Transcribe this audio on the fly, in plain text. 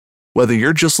Whether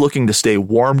you're just looking to stay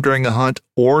warm during a hunt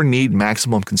or need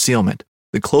maximum concealment,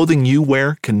 the clothing you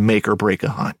wear can make or break a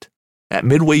hunt. At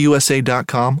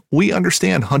MidwayUSA.com, we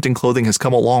understand hunting clothing has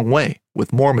come a long way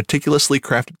with more meticulously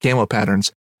crafted camo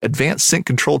patterns, advanced scent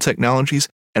control technologies,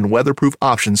 and weatherproof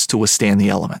options to withstand the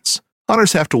elements.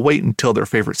 Hunters have to wait until their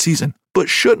favorite season, but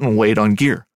shouldn't wait on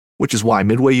gear, which is why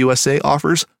Midway USA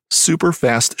offers super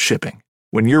fast shipping.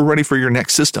 When you're ready for your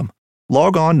next system,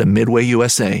 log on to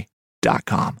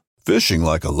MidwayUSA.com. Fishing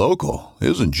like a local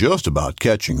isn't just about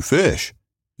catching fish.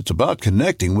 It's about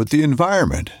connecting with the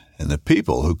environment and the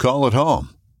people who call it home.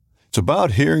 It's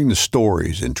about hearing the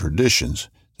stories and traditions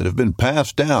that have been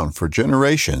passed down for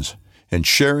generations and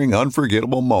sharing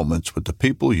unforgettable moments with the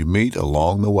people you meet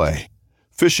along the way.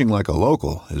 Fishing like a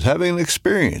local is having an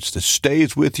experience that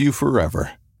stays with you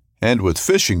forever. And with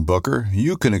Fishing Booker,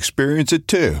 you can experience it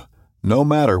too, no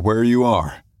matter where you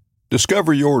are.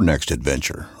 Discover your next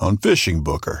adventure on Fishing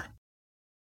Booker.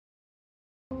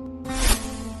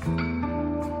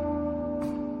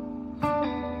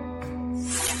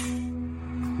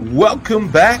 Welcome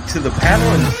back to the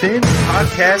Paddle and Fin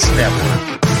Podcast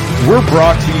Network. We're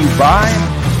brought to you by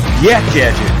Yak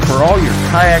Gadget. For all your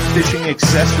kayak fishing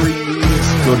accessory needs,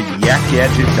 go to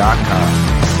yakgadget.com.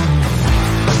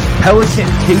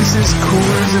 Pelican cases,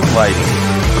 coolers, and lighting.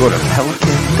 Go to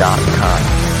pelican.com.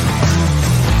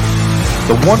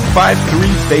 The 153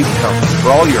 Bait Company.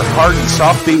 For all your hard and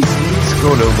soft bait needs,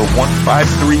 go to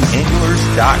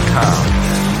the153anglers.com.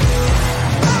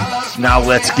 Now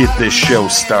let's get this show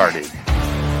started.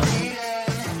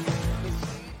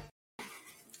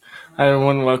 Hi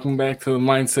everyone, welcome back to the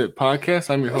Mindset Podcast.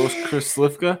 I'm your host, Chris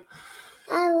Slifka.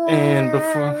 And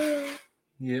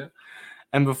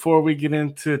before we get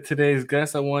into today's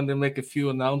guest, I wanted to make a few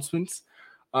announcements.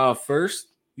 First,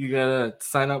 you gotta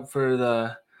sign up for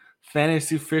the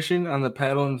fantasy fishing on the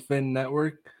Paddle and Fin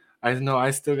Network. I know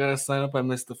I still gotta sign up. I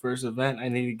missed the first event. I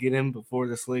need to get in before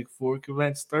this Lake Fork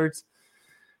event starts.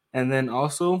 And then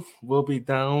also, we'll be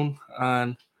down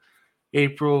on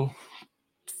April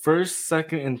 1st,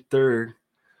 2nd, and 3rd. I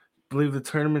believe the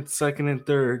tournament's 2nd and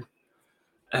 3rd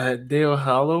at Dale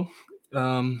Hollow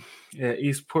at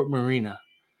Eastport Marina.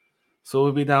 So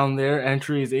we'll be down there.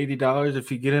 Entry is $80.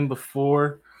 If you get in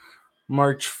before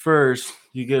March 1st,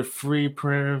 you get free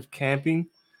perimeter camping.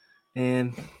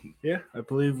 And yeah, I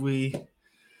believe we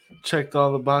checked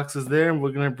all the boxes there, and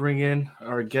we're going to bring in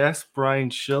our guest, Brian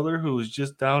Schiller, who was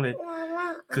just down at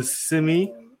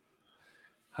Kissimmee.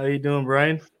 How you doing,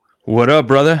 Brian? What up,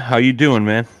 brother? How you doing,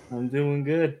 man? I'm doing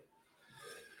good.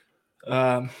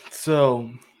 So,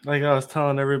 like I was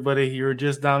telling everybody, you were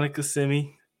just down at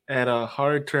Kissimmee at a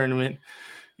hard tournament.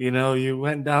 You know, you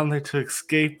went down there to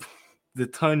escape the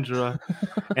tundra,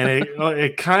 and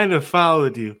it kind of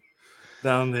followed you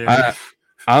down there.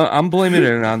 I'm blaming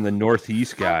it on the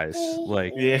Northeast guys.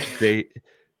 Like, Yeah. they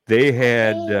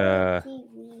had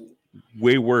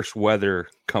way worse weather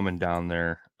coming down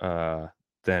there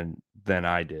than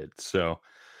I did. So,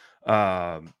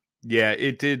 yeah,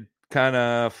 it did kind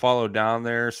of follow down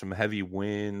there. Some heavy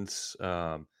winds.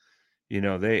 What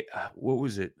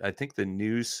was it? I think the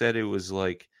news said it was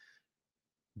like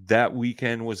that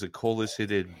weekend was the coldest it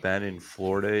had been in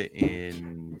Florida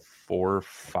in 4 or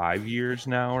 5 years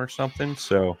now or something.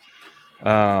 So,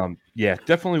 yeah,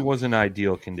 definitely wasn't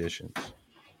ideal conditions.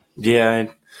 Yeah,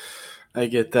 I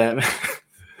get that.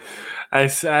 I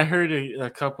heard a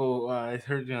couple. I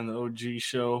heard you on the OG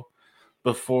show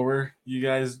before you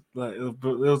guys. It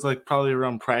was like probably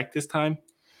around practice time,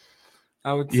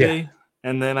 I would say. Yeah.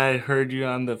 And then I heard you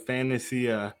on the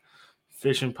fantasy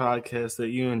fishing podcast that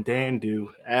you and Dan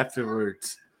do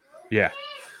afterwards. Yeah.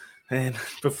 And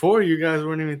before, you guys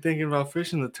weren't even thinking about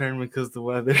fishing the tournament because of the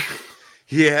weather.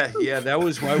 Yeah, that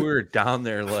was why we were down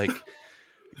there, like,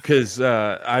 because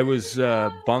I was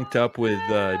bunked up with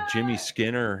Jimmy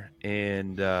Skinner,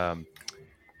 and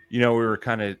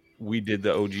we did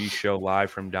the OG show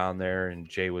live from down there, and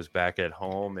Jay was back at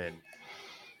home, and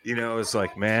it was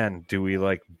like, man, do we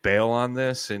like bail on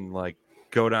this and like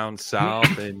go down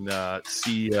south and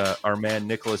see our man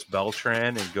Nicholas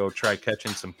Beltran and go try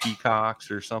catching some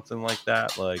peacocks or something like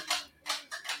that, like.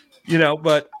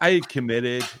 But I had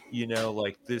committed,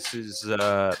 like this is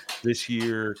this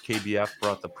year KBF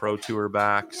brought the Pro Tour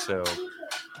back. So,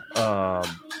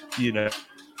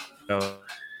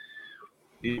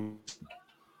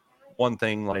 one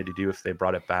thing I wanted to do if they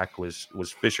brought it back was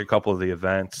fish a couple of the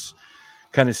events,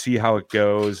 kind of see how it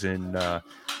goes. And, I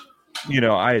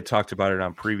had talked about it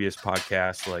on previous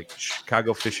podcasts, like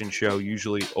Chicago Fishing Show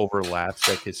usually overlaps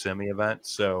that Kissimmee event.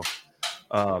 So,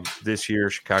 this year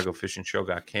Chicago Fishing Show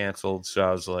got canceled, so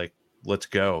I was like, let's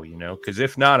go, because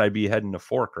if not, I'd be heading to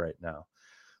Fork right now.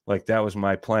 Like that was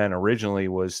my plan originally,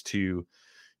 was to,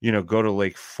 go to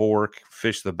Lake Fork,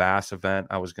 fish the bass event.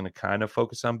 I was going to kind of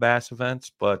focus on bass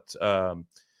events, but, I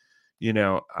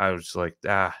was like,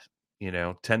 10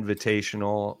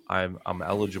 Invitational, I'm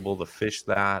eligible to fish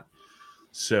that.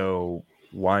 So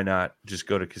why not just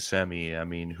go to Kissimmee? I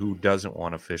mean, who doesn't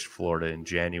want to fish Florida in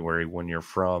January when you're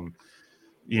from,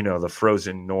 the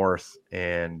frozen north?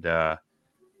 And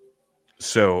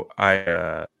so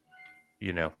I,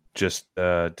 just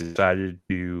decided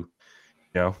to,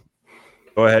 go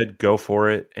ahead, go for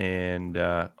it. And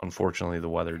unfortunately, the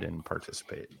weather didn't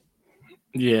participate.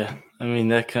 Yeah, I mean,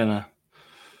 that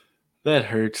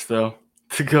hurts, though,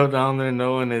 to go down there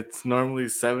knowing it's normally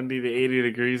 70 to 80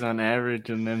 degrees on average,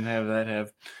 and then have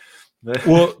that.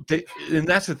 Well, and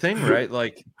that's the thing, right?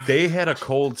 Like, they had a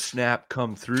cold snap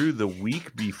come through the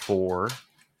week before,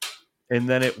 and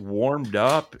then it warmed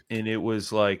up, and it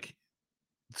was like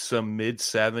some mid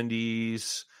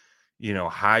 70s,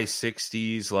 high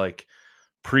 60s, like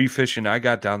pre-fishing. I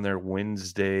got down there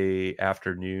Wednesday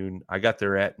afternoon. I got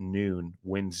there at noon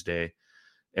Wednesday,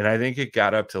 and I think it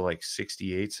got up to like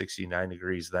 68, 69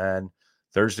 degrees then.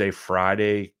 Thursday,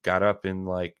 Friday got up in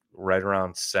like right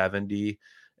around 70.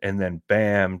 And then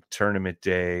bam, tournament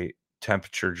day,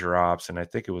 temperature drops. And I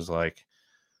think it was like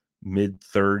mid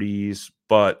 30s,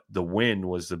 but the wind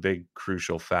was the big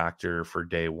crucial factor for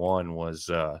day one,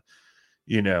 was,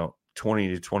 20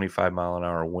 to 25 mile an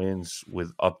hour winds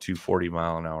with up to 40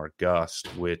 mile an hour gust,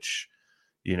 which,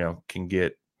 can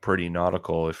get pretty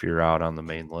nautical if you're out on the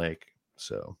main lake.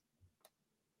 So.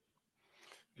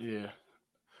 Yeah.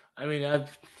 I mean,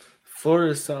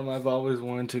 Florida is something I've always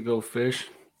wanted to go fish.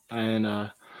 And,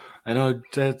 I know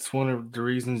that's one of the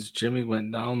reasons Jimmy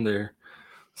went down there.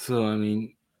 So, I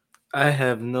mean, I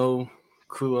have no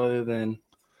clue other than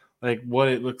like what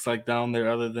it looks like down there,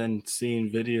 other than seeing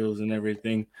videos and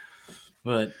everything.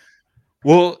 But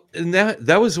well, and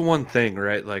that was the one thing,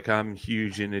 right? Like, I'm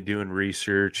huge into doing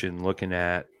research and looking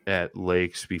at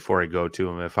lakes before I go to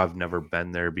them if I've never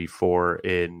been there before.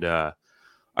 And I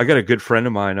got a good friend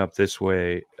of mine up this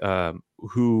way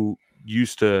who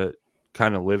used to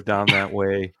kind of live down that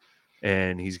way.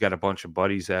 And he's got a bunch of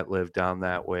buddies that live down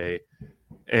that way.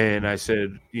 And I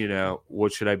said,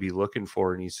 what should I be looking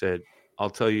for? And he said, I'll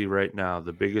tell you right now,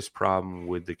 the biggest problem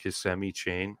with the Kissimmee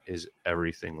chain is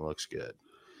everything looks good.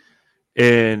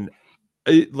 And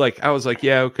I was like,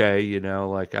 yeah, okay.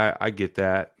 Like I get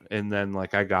that. And then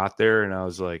like I got there and I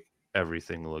was like,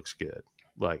 everything looks good.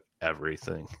 Like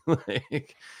everything.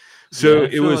 So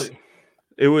yeah,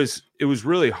 it was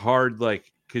really hard.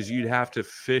 Like, because you'd have to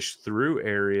fish through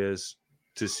areas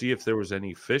to see if there was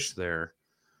any fish there.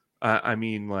 I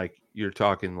mean, like, you're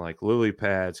talking like lily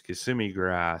pads, Kissimmee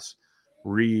grass,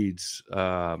 reeds,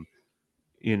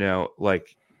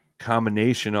 like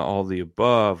combination of all the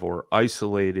above, or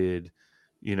isolated,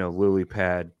 lily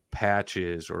pad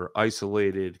patches, or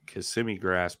isolated Kissimmee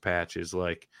grass patches.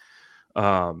 Like,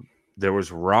 there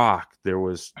was rock, there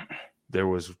was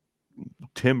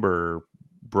timber,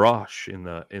 brush in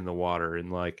the water, and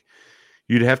like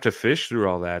you'd have to fish through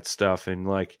all that stuff, and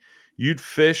like you'd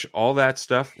fish all that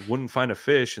stuff, wouldn't find a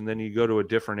fish, and then you go to a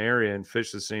different area and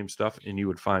fish the same stuff and you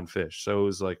would find fish. So it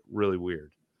was like really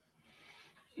weird.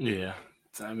 Yeah,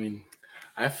 I mean,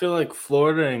 I feel like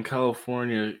Florida and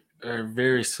California are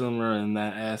very similar in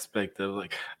that aspect of,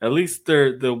 like, at least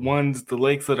they're the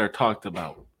lakes that are talked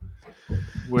about.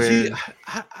 See,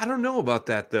 I don't know about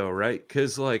that though, right?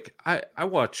 Because like I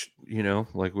watch,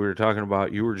 like we were talking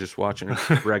about, you were just watching a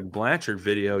Greg Blanchard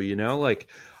video, like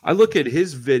I look at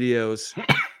his videos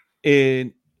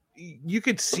and you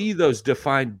could see those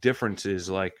defined differences,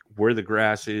 like where the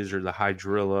grass is or the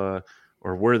hydrilla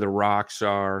or where the rocks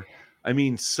are. I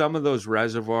mean, some of those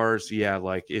reservoirs, yeah,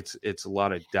 like it's a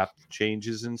lot of depth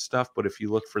changes and stuff. But if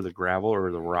you look for the gravel or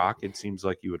the rock, it seems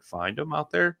like you would find them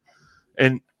out there.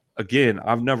 And again,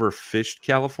 I've never fished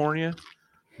California,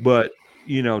 but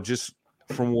just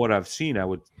from what I've seen, I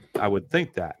would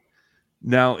think that.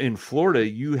 Now in Florida,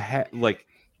 you have like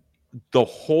the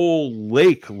whole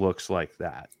lake looks like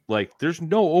that. Like there's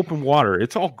no open water;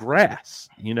 it's all grass.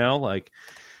 Like,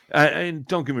 and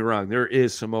don't get me wrong, there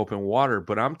is some open water,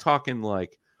 but I'm talking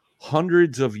like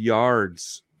hundreds of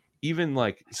yards. Even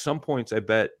like some points, I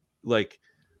bet. Like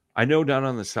I know down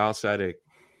on the south side of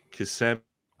Kissimmee,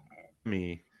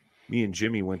 me and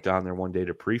Jimmy went down there one day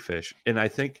to pre-fish, and I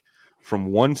think from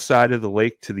one side of the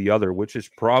lake to the other, which is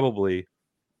probably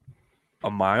a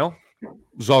mile,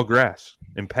 was all grass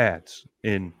and pads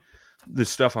and the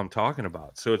stuff I'm talking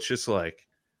about. So it's just like,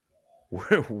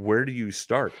 where do you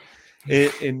start?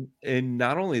 And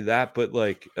not only that, but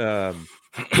like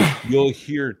you'll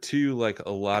hear too, like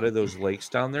a lot of those lakes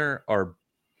down there are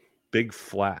big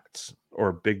flats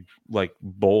or big like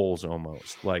bowls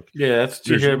almost. Like Yeah, that's what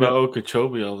you there's hear no, about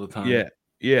Okeechobee all the time.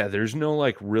 yeah, there's no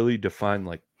like really defined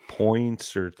like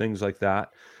points or things like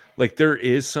that. Like there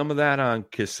is some of that on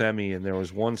Kissimmee, and there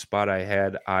was one spot I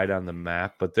had eyed on the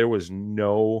map, but there was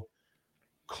no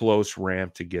close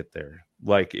ramp to get there.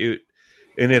 Like it,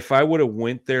 and if I would have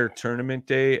went there tournament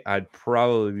day, I'd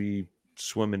probably be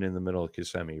swimming in the middle of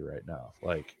Kissimmee right now.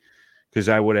 Like because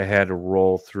I would have had to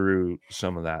roll through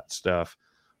some of that stuff.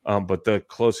 But the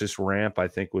closest ramp I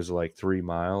think was like 4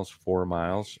 miles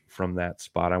from that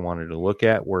spot I wanted to look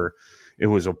at, where it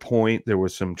was a point. There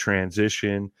was some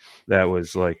transition that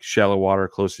was like shallow water,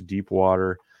 close to deep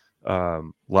water, a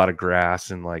lot of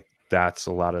grass, and like that's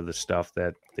a lot of the stuff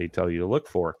that they tell you to look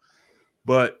for.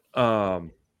 But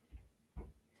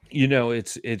you know,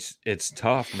 it's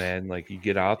tough, man. Like you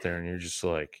get out there and you're just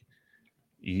like,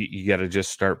 you got to just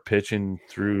start pitching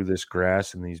through this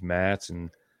grass and these mats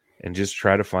and just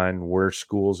try to find where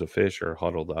schools of fish are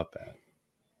huddled up at.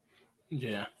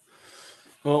 Yeah.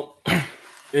 Well,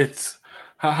 it's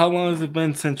how long has it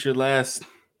been since your last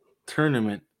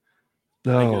tournament?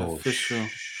 Oh,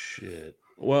 shit.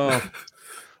 Well,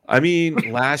 I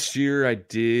mean, last year I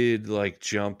did like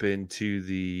jump into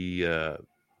the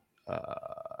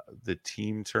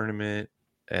team tournament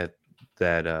at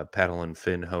that Paddle and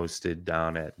Fin hosted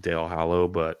down at Dale Hollow,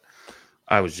 but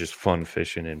I was just fun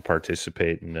fishing and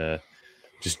participating,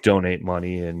 just donate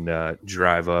money and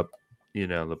drive up, you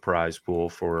know, the prize pool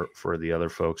for the other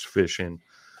folks fishing.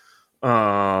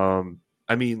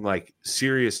 I mean, like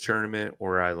serious tournament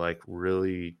where I like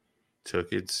really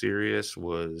took it serious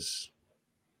was,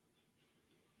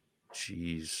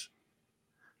 it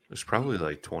was probably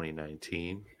like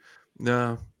 2019.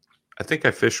 No, I think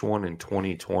I fished one in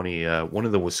 2020. One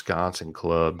of the Wisconsin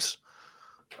clubs.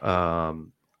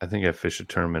 I think I fished a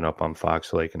tournament up on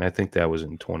Fox Lake, and I think that was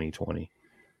in 2020.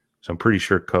 So I'm pretty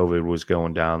sure COVID was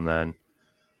going down then.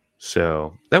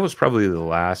 So that was probably the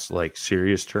last like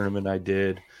serious tournament I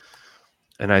did.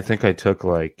 And I think I took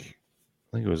like,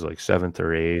 I think it was like 7th or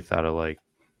 8th out of like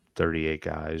 38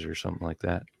 guys or something like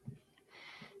that.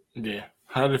 Yeah.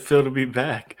 How did it feel to be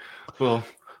back? Well,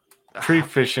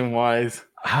 pre-fishing wise.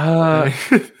 I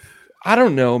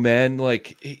don't know, man.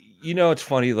 Like, you know, it's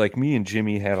funny. Like me and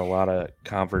Jimmy had a lot of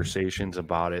conversations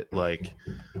about it. Like,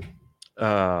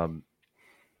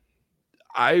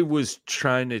 I was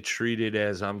trying to treat it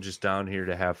as I'm just down here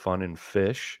to have fun and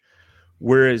fish.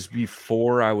 Whereas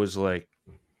before I was like,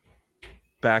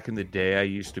 back in the day, I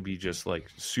used to be just like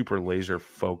super laser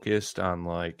focused on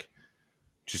like,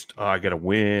 just, I got to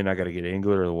win. I got to get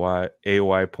angler or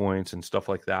AOI points and stuff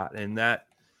like that. And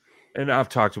I've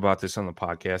talked about this on the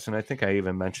podcast, and I think I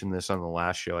even mentioned this on the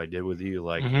last show I did with you.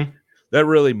 Like that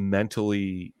really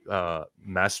mentally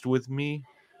messed with me,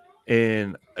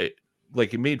 and it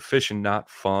made fishing not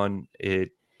fun.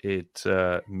 It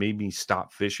made me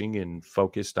stop fishing and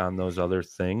focused on those other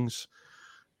things.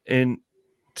 And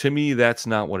to me, that's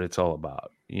not what it's all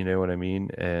about. You know what I mean?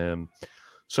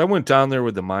 So I went down there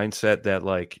with the mindset that,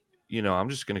 like, you know, I'm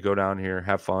just going to go down here,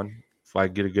 have fun. If I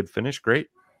get a good finish, great.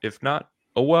 If not,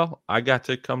 oh well, I got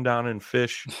to come down and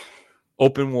fish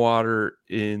open water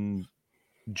in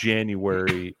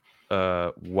January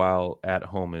while at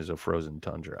home is a frozen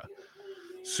tundra.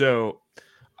 So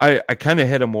I kind of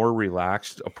had a more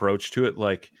relaxed approach to it.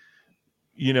 Like,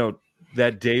 you know,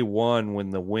 that day one when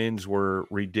the winds were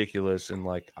ridiculous and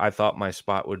like I thought my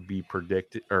spot would be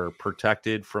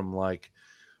protected from like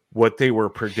what they were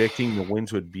predicting the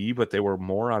winds would be, but they were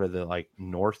more out of the like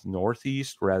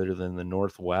northeast rather than the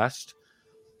northwest.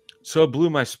 So it blew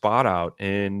my spot out.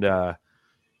 And,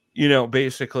 you know,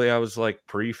 basically I was like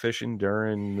pre-fishing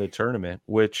during the tournament,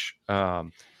 which,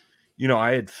 you know,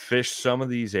 I had fished some of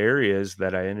these areas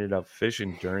that I ended up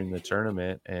fishing during the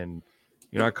tournament. And,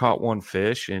 you know, I caught one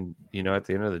fish and, you know, at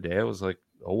the end of the day, I was like,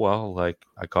 oh, well, like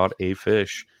I caught a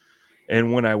fish.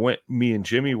 And when I went, me and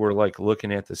Jimmy were like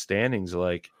looking at the standings,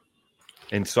 like,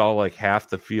 and saw like half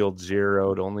the field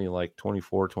zeroed, only like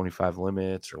 24, 25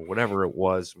 limits or whatever it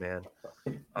was, man.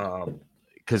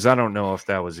 Because I don't know if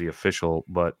that was the official,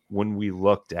 but when we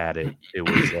looked at it, it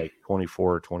was like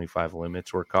 24 or 25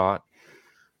 limits were caught.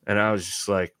 And I was just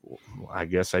like, well, I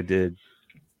guess I did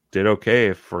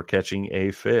okay for catching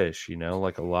a fish, you know,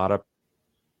 like a lot of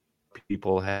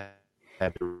people had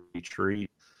to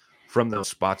retreat from those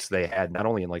spots they had, not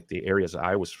only in like the areas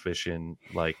I was fishing,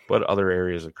 like, but other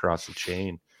areas across the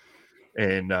chain.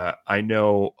 And I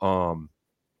know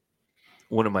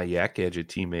one of my Yak Gadget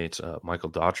teammates, Michael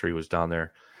Daughtry, was down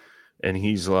there, And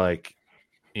he's like,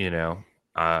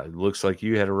 looks like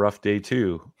you had a rough day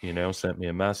too, sent me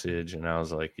a message. And I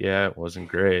was like, yeah, it wasn't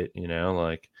great,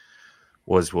 like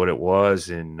was what it was.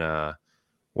 And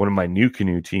one of my new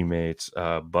canoe teammates,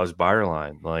 Buzz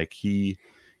Byerline, like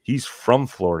he's from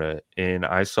Florida, and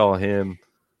I saw him.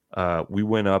 We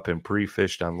went up and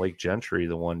pre-fished on Lake Gentry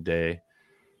the one day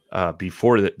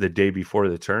before the day before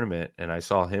the tournament, and I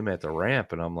saw him at the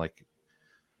ramp, and I'm like,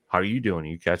 how are you doing? Are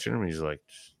you catching him? And he's like,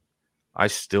 I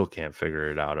still can't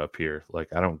figure it out up here.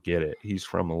 Like, I don't get it. He's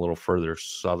from a little further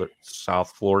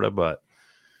South Florida, but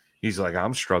he's like,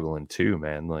 I'm struggling too,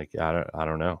 man. Like, I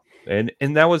don't know. And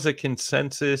that was a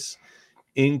consensus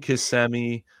in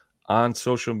Kissimmee, on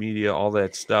social media, all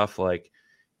that stuff. Like,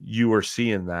 you were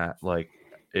seeing that. Like,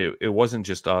 it wasn't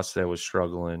just us that was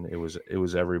struggling. It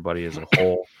was everybody as a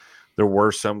whole. There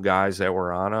were some guys that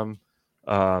were on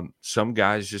them. Some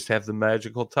guys just have the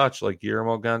magical touch, like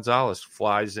Guillermo Gonzalez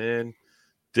flies in,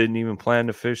 didn't even plan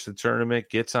to fish the tournament,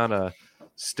 gets on a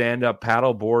stand-up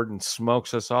paddleboard and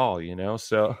smokes us all,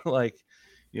 So, like,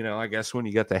 I guess when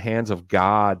you got the hands of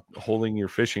God holding your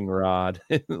fishing rod,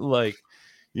 like,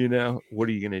 what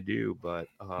are you going to do? But,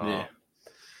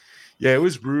 yeah, it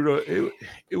was brutal.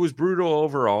 It was brutal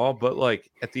overall, but like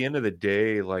at the end of the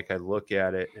day, like I look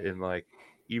at it and like,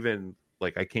 even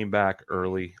like I came back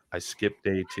early. I skipped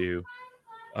day 2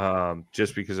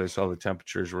 just because I saw the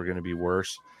temperatures were going to be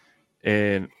worse.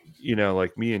 And,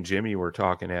 like me and Jimmy were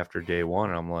talking after day 1.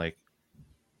 And I'm like,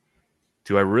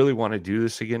 do I really want to do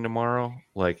this again tomorrow?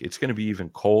 Like, it's going to be even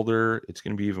colder. It's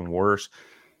going to be even worse.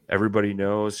 Everybody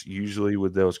knows usually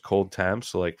with those cold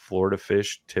temps, like Florida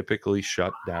fish typically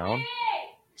shut down.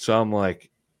 So I'm like,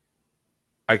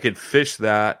 I could fish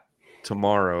that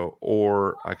tomorrow,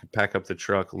 or I could pack up the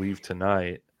truck, leave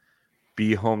tonight,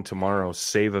 be home tomorrow,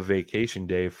 save a vacation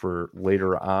day for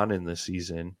later on in the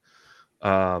season,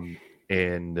 and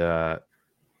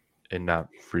not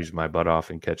freeze my butt off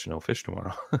and catch no fish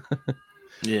tomorrow.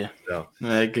 Yeah. So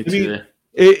I get you there.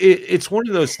 It's one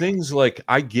of those things, like,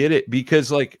 I get it,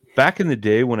 because like back in the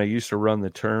day when I used to run the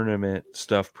tournament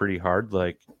stuff pretty hard,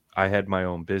 like I had my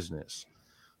own business.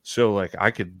 So like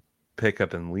I could pick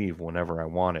up and leave whenever I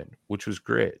wanted, which was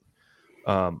great.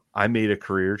 I made a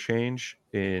career change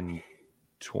in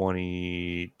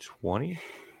 2020.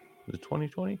 Was it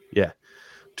 2020? Yeah.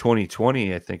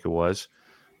 2020, I think it was.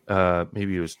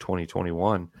 Maybe it was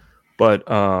 2021. But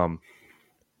no,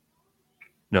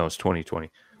 it's 2020.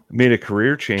 Made a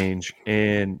career change,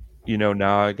 and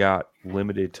now I got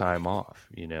limited time off.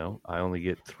 I only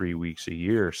get 3 weeks a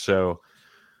year, so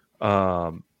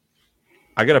I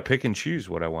got to pick and choose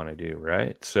what I want to do,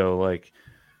 right? So like,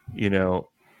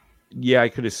 yeah, I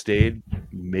could have stayed,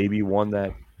 maybe won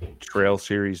that Trail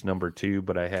Series number 2,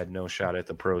 but I had no shot at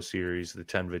the Pro Series, the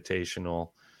 10 Invitational,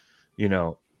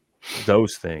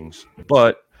 those things.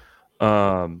 But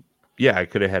yeah, I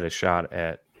could have had a shot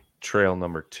at Trail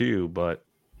number 2, but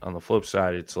on the flip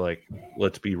side, it's like,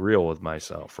 let's be real with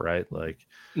myself, right? Like,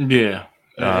 yeah,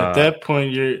 at that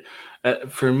point,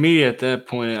 for me, at that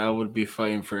point, I would be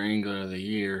fighting for Angler of the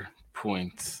Year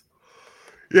points.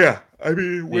 Yeah, I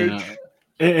mean,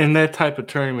 in that type of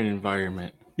tournament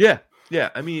environment. Yeah.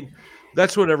 I mean,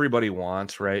 that's what everybody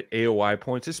wants, right? AOI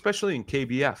points, especially in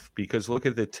KBF, because look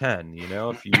at the 10.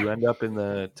 If you end up in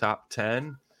the top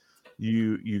 10,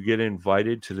 you get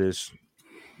invited to this,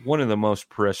 one of the most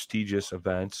prestigious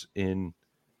events in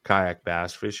kayak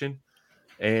bass fishing,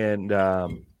 and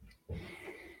that'd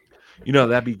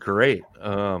be great.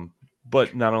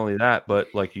 But not only that, but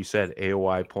like you said,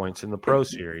 AOI points in the Pro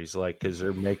Series, like, because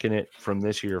they're making it from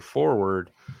this year forward.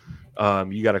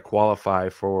 You got to qualify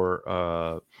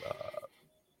for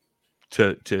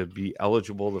to be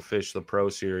eligible to fish the Pro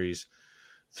Series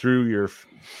through your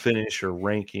finish or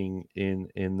ranking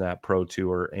in that Pro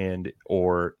Tour and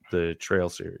or the Trail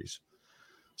Series.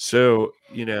 So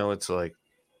it's like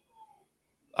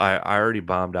I already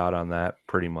bombed out on that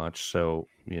pretty much. So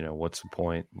what's the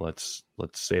point? Let's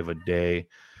save a day,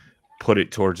 put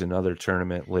it towards another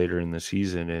tournament later in the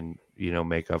season, and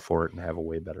make up for it and have a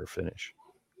way better finish.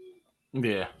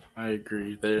 Yeah, I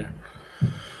agree there.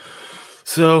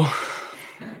 So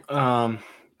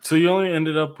you only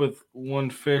ended up with one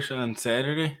fish on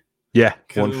Saturday? Yeah,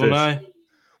 one fish.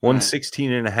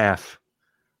 116.5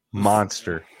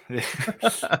 monster.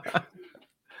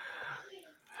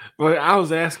 Well, I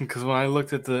was asking because when I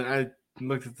looked at the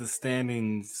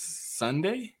standings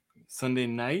Sunday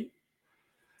night,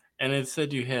 and it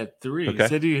said you had 3. Okay. It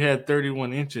said you had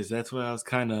 31 inches. That's why I was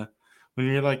kind of, when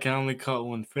you're like, I only caught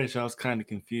one fish, I was kind of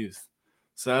confused.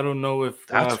 So I don't know if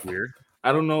that's weird.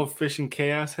 I don't know if Fishing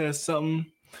Chaos has something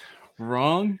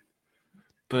wrong.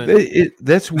 But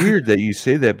that's weird that you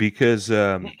say that, because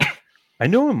I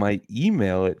know in my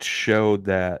email it showed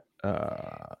that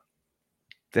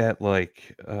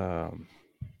like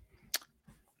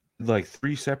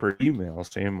 3 separate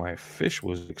emails saying my fish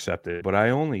was accepted, but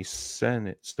I only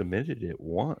submitted it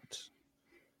once.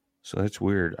 So that's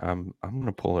weird. I'm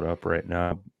gonna pull it up right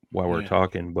now while we're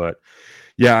talking. But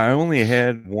yeah, I only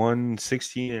had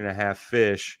 116.5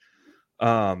 fish.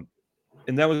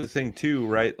 And that was the thing too,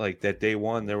 right? Like that day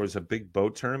one, there was a big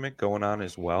boat tournament going on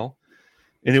as well.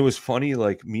 And it was funny,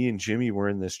 like me and Jimmy were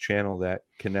in this channel that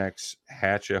connects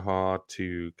Hatchahaw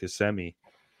to Kissimmee.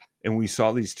 And we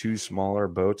saw these 2 smaller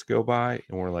boats go by,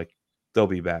 and we're like, they'll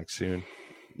be back soon,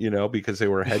 because they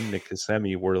were heading to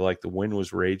Kissimmee, where like the wind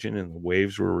was raging and the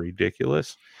waves were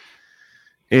ridiculous.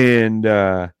 And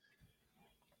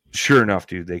sure enough,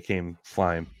 dude, they came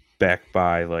flying back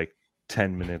by like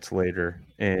 10 minutes later.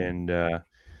 And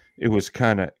it was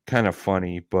kind of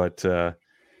funny, but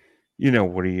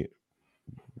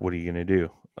what are you going to do?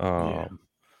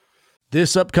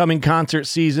 This upcoming concert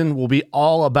season will be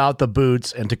all about the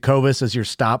boots, and Tecovas is your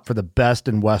stop for the best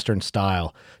in Western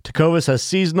style. Tecovas has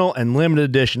seasonal and limited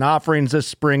edition offerings this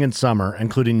spring and summer,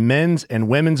 including men's and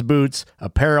women's boots,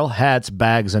 apparel, hats,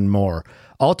 bags, and more.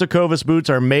 All Tecovas boots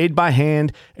are made by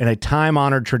hand in a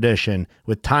time-honored tradition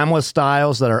with timeless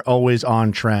styles that are always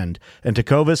on trend. And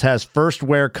Tecovas has first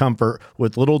wear comfort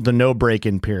with little to no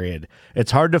break-in period.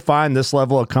 It's hard to find this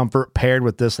level of comfort paired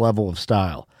with this level of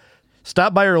style.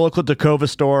 Stop by your local Tecovas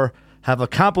store, have a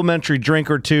complimentary drink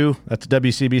or two, that's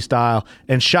WCB style,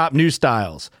 and shop new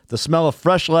styles. The smell of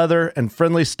fresh leather and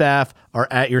friendly staff are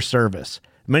at your service.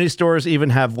 Many stores even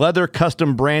have leather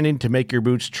custom branding to make your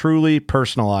boots truly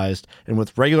personalized. And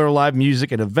with regular live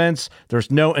music and events, there's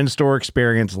no in-store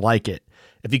experience like it.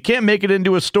 If you can't make it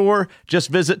into a store, just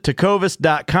visit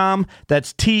tecovas.com.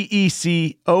 That's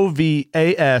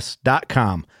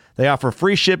TECOVAS.com. They offer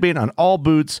free shipping on all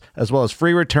boots, as well as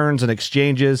free returns and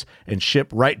exchanges, and ship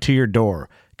right to your door.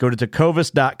 Go to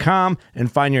tecovas.com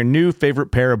and find your new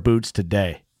favorite pair of boots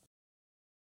today.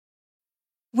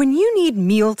 When you need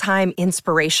mealtime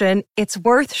inspiration, it's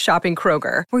worth shopping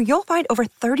Kroger, where you'll find over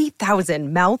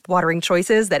 30,000 mouth-watering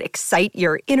choices that excite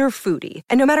your inner foodie.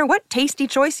 And no matter what tasty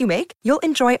choice you make, you'll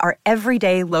enjoy our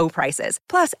everyday low prices,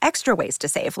 plus extra ways to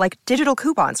save, like digital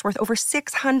coupons worth over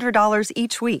 $600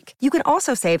 each week. You can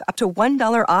also save up to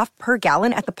 $1 off per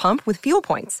gallon at the pump with fuel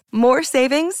points. More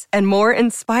savings and more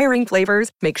inspiring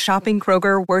flavors make shopping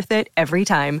Kroger worth it every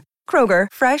time. Kroger,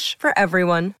 fresh for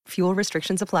everyone. Fuel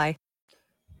restrictions apply.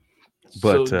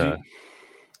 But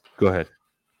go ahead.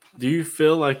 Do you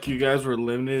feel like you guys were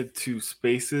limited to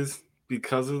spaces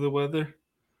because of the weather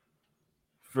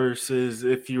versus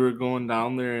if you were going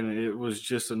down there and it was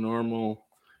just a normal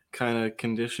kind of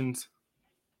conditions?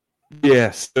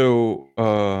 Yeah, so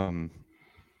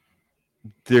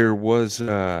there was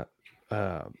a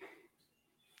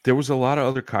lot of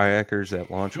other kayakers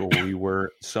at launch where we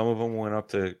were. Some of them went up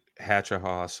to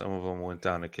Hatchahaw, some of them went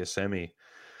down to Kissimmee.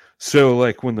 So,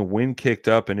 like, when the wind kicked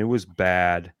up and it was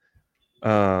bad,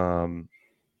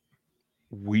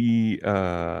 we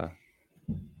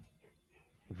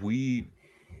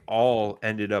all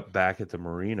ended up back at the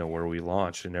marina where we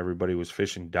launched, and everybody was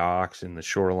fishing docks and the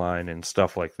shoreline and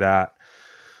stuff like that.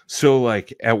 So,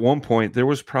 like, at one point, there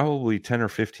was probably 10 or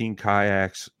 15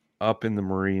 kayaks up in the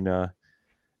marina,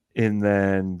 and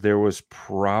then there was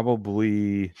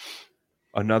probably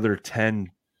another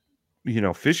 10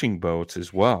 fishing boats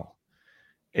as well.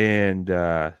 And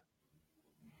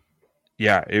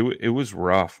it was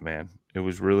rough, man. It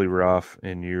was really rough,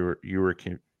 and you were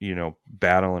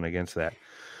battling against that.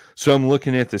 So I'm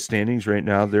looking at the standings right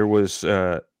now. There was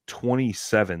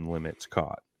 27 limits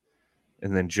caught,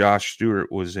 and then Josh Stewart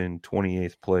was in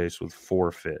 28th place with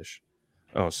 4 fish.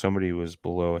 Oh, somebody was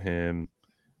below him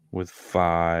with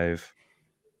 5,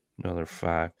 another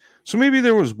 5. So maybe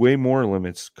there was way more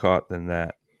limits caught than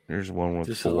that. There's one with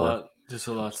 4. Just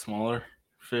a lot smaller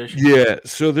fish. Yeah,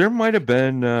 so there might have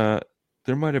been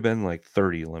like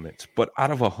 30 limits, but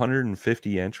out of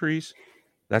 150 entries,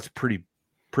 that's pretty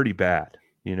bad.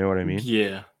 You know what I mean?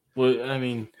 Yeah. Well, I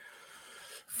mean,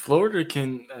 Florida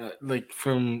can like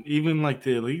from even like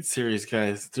the Elite Series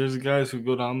guys. There's guys who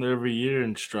go down there every year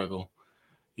and struggle.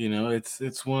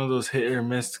 It's one of those hit or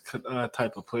miss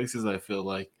type of places. I feel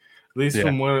like, at least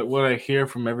from what I hear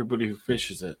from everybody who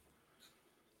fishes it.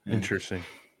 Interesting.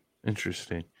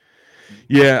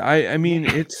 Yeah, I mean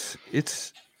it's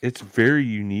very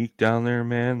unique down there,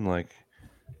 man. Like,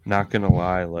 not gonna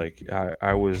lie, like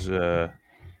I was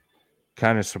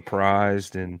kind of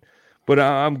surprised, but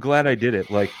I'm glad I did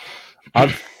it. Like,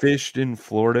 I've fished in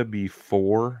Florida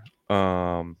before,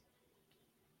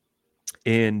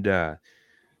 And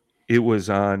it was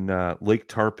on Lake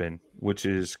Tarpon, which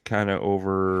is kind of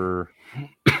over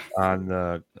on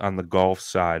the Gulf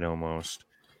side almost.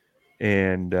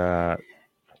 And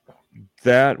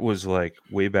that was like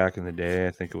way back in the day.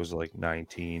 I think it was like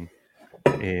 19.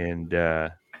 And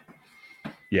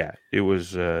yeah, it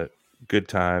was a good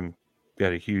time.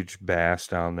 Got a huge bass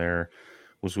down there.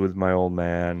 Was with my old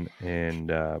man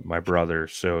and my brother,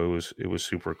 so it was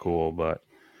super cool. But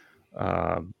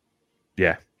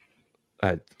yeah,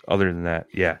 other than that,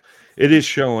 yeah, it is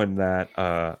showing that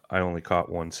I only caught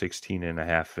 116 and a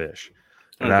half fish,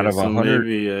 and out of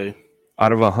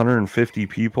 150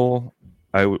 people,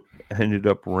 I ended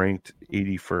up ranked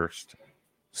 81st.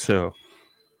 So,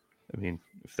 I mean,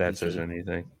 if that says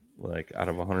anything, like out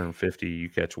of 150, you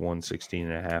catch 116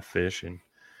 and a half fish, and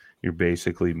you're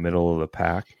basically middle of the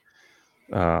pack.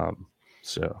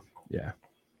 So yeah,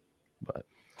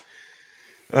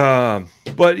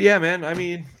 but yeah, man, I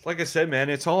mean, like I said,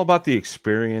 man, it's all about the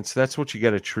experience. That's what you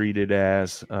got to treat it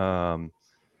as. I'm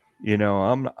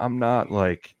not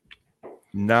like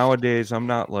nowadays, I'm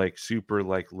not like super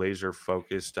like laser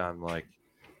focused on like,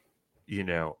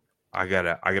 I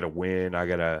gotta win. I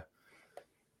gotta,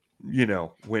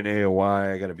 win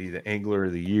AOY. I gotta be the angler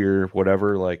of the year,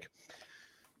 whatever. Like,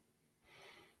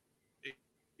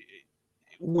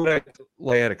 when I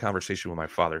had a conversation with my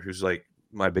father, who's like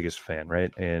my biggest fan,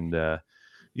 right? And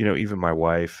even my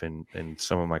wife and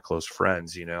some of my close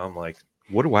friends, I'm like,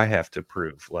 what do I have to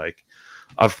prove? Like,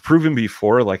 I've proven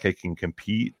before, like I can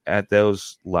compete at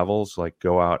those levels, like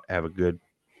go out, have a good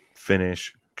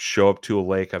finish, show up to a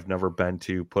lake I've never been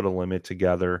to, put a limit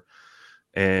together,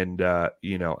 and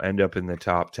end up in the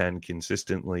top 10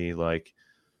 consistently. Like,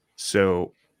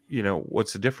 so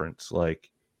what's the difference?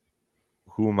 Like,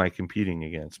 who am I competing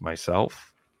against?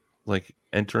 Myself, like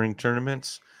entering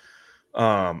tournaments.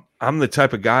 I'm the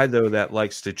type of guy though that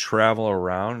likes to travel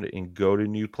around and go to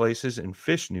new places and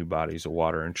fish new bodies of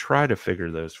water and try to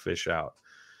figure those fish out.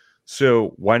 So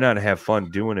why not have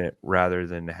fun doing it rather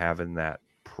than having that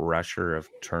pressure of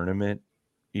tournament,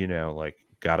 like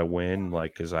gotta win,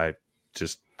 like, cause I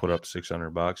just put up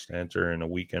 $600 to enter in a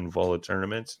weekend full of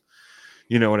tournaments.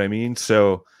 You know what I mean?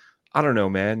 So I don't know,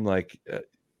 man, like,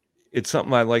 it's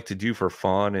something I like to do for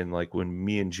fun. And like when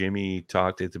me and Jimmy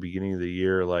talked at the beginning of the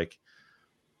year, like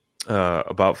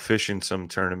about fishing some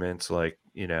tournaments, like,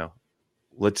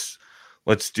 let's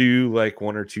do like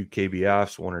 1 or 2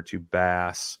 KBFs, 1 or 2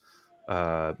 bass,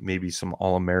 maybe some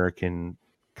All-American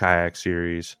kayak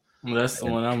series. Well, that's the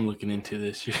one I'm looking into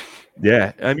this year.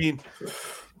 Yeah. I mean,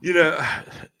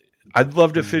 I'd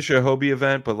love to fish a Hobie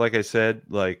event, but like I said,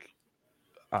 like,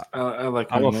 I'm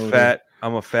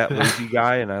a fat lazy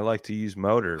guy, and I like to use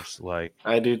motors. Like,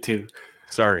 I do too.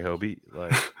 Sorry, Hobie.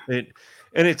 Like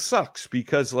it sucks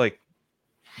because like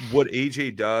what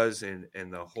AJ does and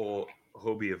the whole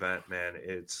Hobie event, man,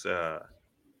 it's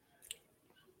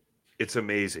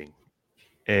amazing.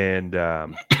 And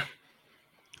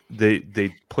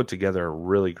they put together a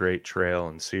really great trail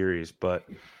and series, but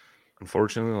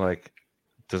unfortunately, like,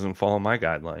 it doesn't follow my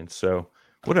guidelines. So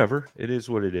whatever, it is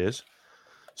what it is.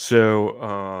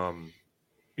 So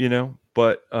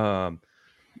but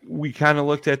we kind of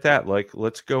looked at that, like,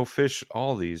 let's go fish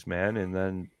all these, man. And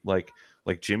then like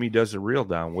Jimmy does a reel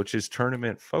down, which is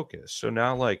tournament focused. So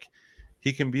now like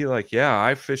he can be like, yeah,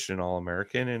 I fished an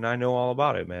All-American and I know all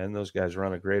about it, man. Those guys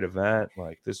run a great event.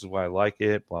 Like, this is why I like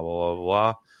it, blah, blah, blah,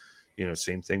 blah.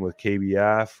 Same thing with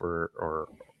KBF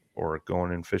or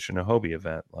going and fishing a Hobie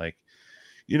event. Like,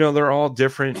 they're all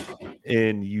different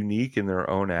and unique in their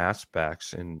own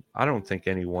aspects. And I don't think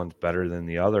anyone's better than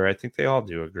the other. I think they all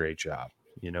do a great job.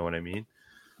 You know what I mean?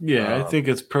 Yeah, I think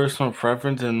it's personal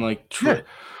preference and like,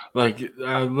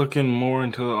 I'm looking more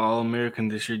into the All-American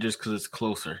this year just because it's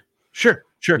closer. Sure.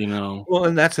 Well,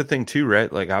 and that's the thing too,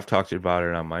 right? Like, I've talked about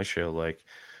it on my show. Like,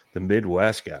 the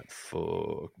Midwest got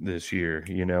fucked this year.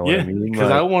 You know what I mean?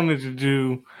 Because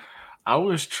I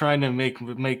was trying to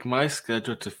make my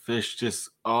schedule to fish just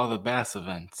all the bass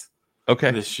events.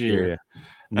 Okay. This year. Yeah.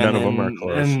 None of them are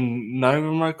close. And none of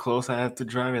them are close. I have to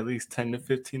drive at least 10 to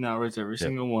 15 hours every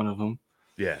single one of them.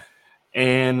 Yeah.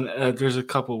 And there's a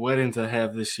couple weddings I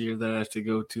have this year that I have to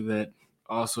go to that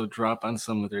also drop on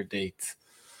some of their dates.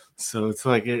 So it's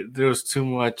like there was too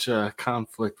much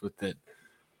conflict with it.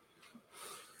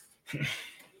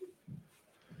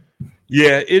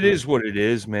 Yeah, it is what it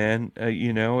is, man.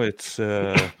 It's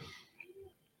I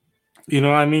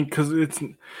mean, because it's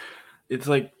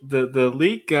like the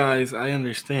elite guys. I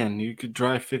understand you could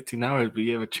drive 15 hours, but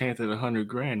you have a chance at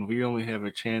 $100,000. We only have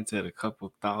a chance at a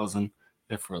couple thousand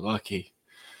if we're lucky.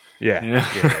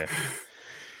 Yeah.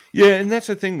 Yeah, and that's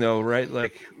the thing though, right?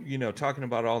 Like, talking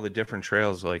about all the different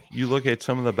trails, like you look at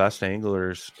some of the best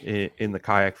anglers in the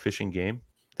kayak fishing game,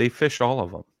 they fish all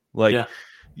of them. Like Yeah.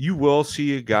 you will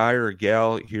see a guy or a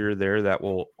gal here or there that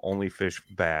will only fish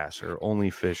bass or only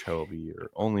fish Hobie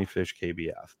or only fish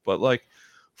KBF. But like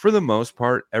for the most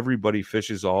part, everybody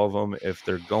fishes all of them if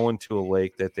they're going to a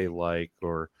lake that they like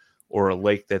or a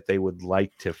lake that they would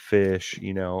like to fish,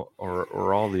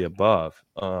 or all the above.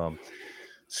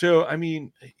 So I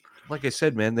mean, like I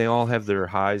said, man, they all have their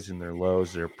highs and their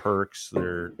lows, their perks,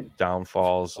 their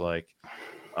downfalls. Like,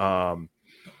 I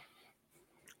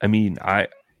mean, I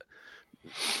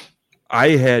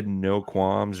had no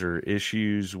qualms or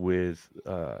issues with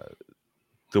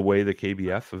the way the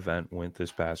KBF event went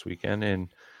this past weekend. And,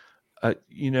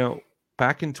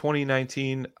 back in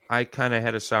 2019, I kind of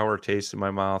had a sour taste in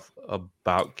my mouth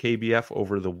about KBF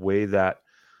over the way that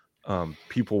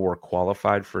people were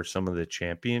qualified for some of the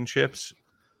championships,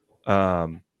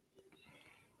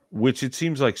 which it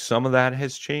seems like some of that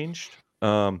has changed.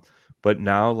 But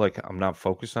now, like, I'm not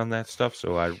focused on that stuff,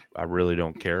 so I really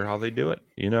don't care how they do it.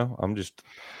 I'm just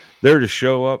there to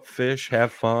show up, fish,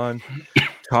 have fun,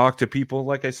 talk to people.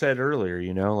 Like I said earlier,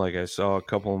 like I saw a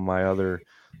couple of my other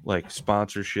like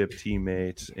sponsorship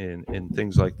teammates and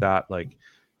things like that. Like,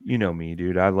 me,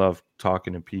 dude, I love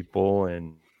talking to people,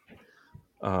 and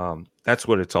that's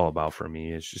what it's all about for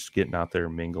me, is just getting out there,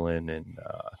 mingling, and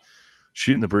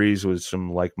shooting the breeze with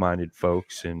some like-minded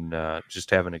folks, and just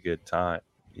having a good time.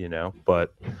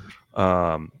 But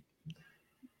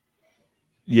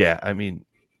yeah, I mean,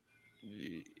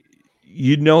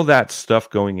 that stuff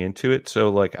going into it, so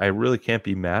like I really can't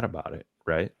be mad about it,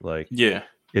 right? Like, Yeah.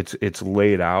 it's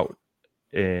laid out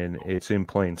and it's in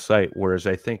plain sight, whereas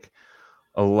I think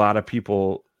a lot of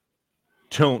people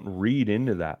don't read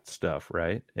into that stuff,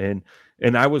 right? And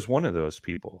I was one of those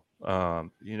people.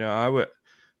 I would,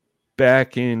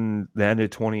 back in the end of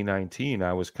 2019,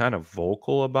 I was kind of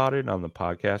vocal about it on the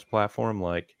podcast platform.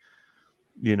 Like,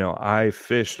 I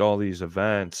fished all these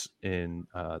events, and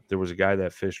there was a guy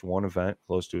that fished one event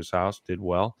close to his house, did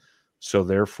well, so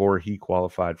therefore he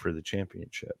qualified for the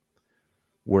championship.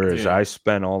 Whereas I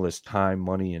spent all this time,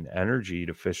 money, and energy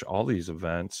to fish all these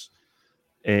events,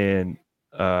 and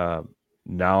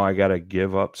now I got to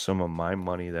give up some of my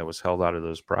money that was held out of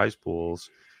those prize pools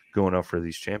going up for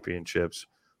these championships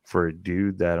for a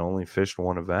dude that only fished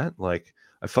one event. Like,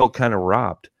 I felt kind of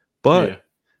robbed. But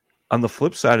on the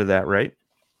flip side of that, right,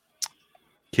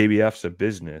 KBF's a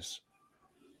business.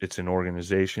 It's an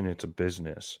organization. It's a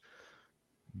business.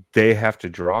 They have to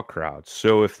draw crowds.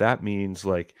 So if that means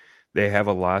like they have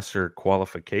a lesser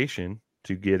qualification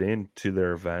to get into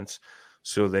their events,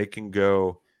 so they can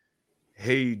go,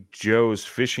 hey, Joe's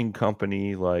Fishing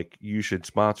Company, like, you should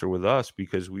sponsor with us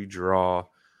because we draw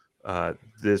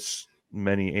this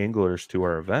many anglers to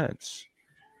our events,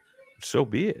 so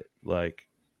be it. Like,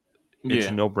 it's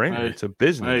a no-brainer. It's a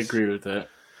business. I agree with that.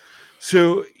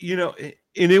 So, and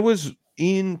it was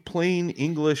in plain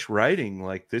English writing,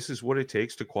 like, this is what it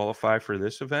takes to qualify for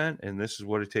this event, and this is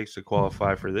what it takes to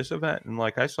qualify for this event. And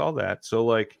like, I saw that. So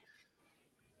like,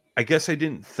 I guess I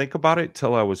didn't think about it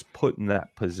till I was put in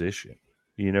that position.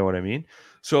 You know what I mean?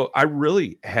 So I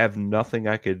really have nothing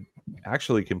I could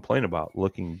actually complain about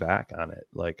looking back on it.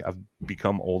 Like, I've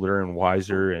become older and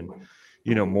wiser and,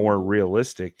 more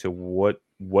realistic to what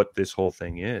this whole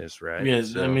thing is, right? Yeah,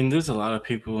 So, I mean, there's a lot of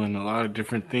people and a lot of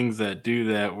different things that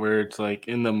do that, where it's like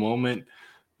in the moment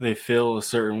they feel a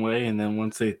certain way, and then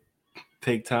once they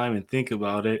take time and think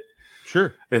about it,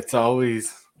 sure, it's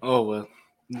always, oh well,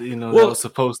 that was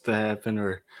supposed to happen.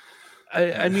 Or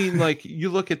I mean, like, you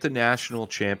look at the national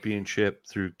championship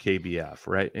through KBF,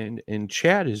 right? And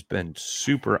Chad has been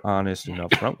super honest and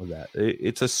upfront with that.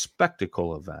 It's a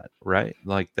spectacle event, right?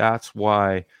 Like, that's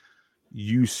why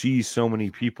you see so many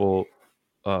people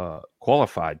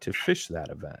qualified to fish that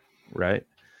event, right?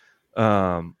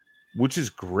 Which is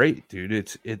great, dude.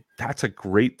 That's a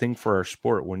great thing for our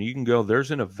sport. When you can go,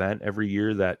 there's an event every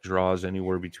year that draws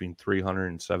anywhere between 300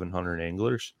 and 700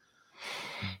 anglers.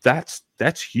 That's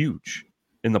huge,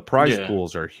 and the prize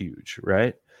pools are huge,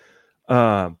 right?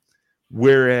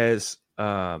 Whereas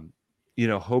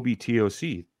Hobie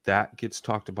TOC, that gets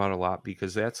talked about a lot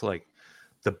because that's like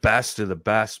the best of the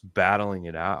best battling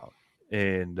it out,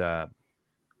 and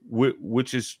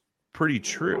which is pretty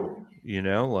true.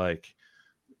 Like,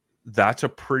 that's a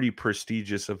pretty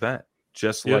prestigious event,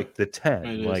 just like the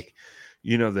 10. Like,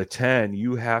 the 10,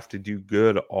 you have to do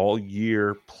good all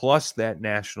year, plus that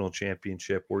national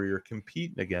championship where you're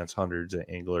competing against hundreds of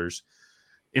anglers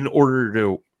in order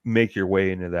to make your way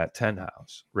into that 10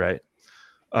 house, right?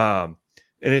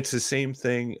 And it's the same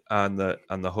thing on the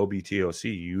Hobie TOC.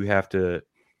 You have to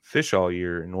fish all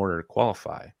year in order to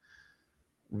qualify.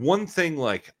 One thing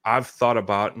like I've thought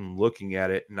about and looking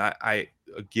at it, and I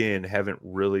again haven't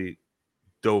really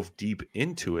dove deep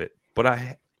into it,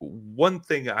 but one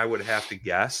thing I would have to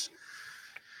guess,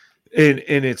 and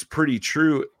it's pretty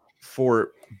true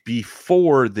for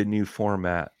before the new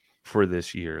format for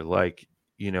this year, like,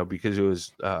 you know, because it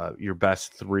was your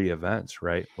best 3 events,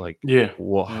 right? Like,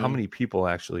 well, how many people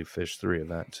actually fish 3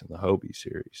 events in the Hobie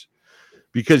series?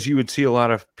 Because you would see a lot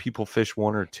of people fish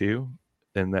 1 or 2,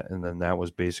 and then that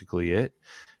was basically it.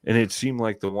 And it seemed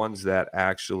like the ones that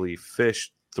actually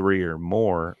fished 3 or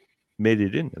more made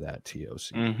it into that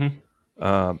TOC.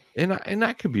 And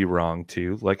I could be wrong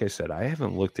too. Like I said, I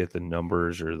haven't looked at the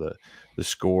numbers or the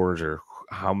scores or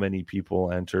how many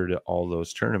people entered all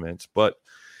those tournaments, but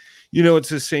you know, it's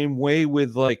the same way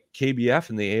with like KBF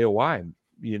and the AOI.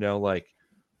 You know, like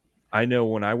I know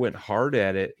when I went hard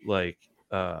at it, like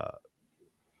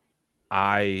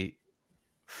I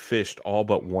fished all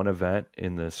but 1 event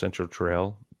in the Central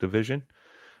Trail division,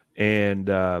 and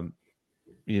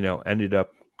you know, ended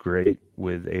up great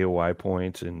with AOI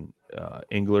points and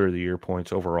Angler of the Year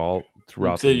points overall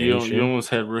throughout the nation. You almost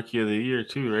had Rookie of the Year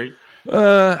too, right?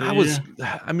 I was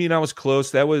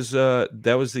close. That was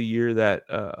the year that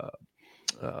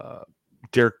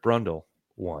Derek Brundle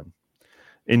won,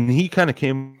 and he kind of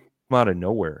came out of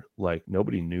nowhere. Like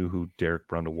nobody knew who Derek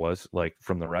Brundle was. Like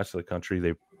from the rest of the country,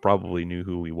 they probably knew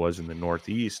who he was in the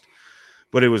Northeast,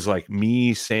 but it was like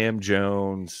me, Sam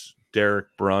Jones, Derek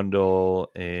Brundle,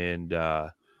 and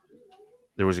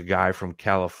there was a guy from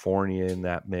California in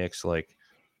that mix. Like,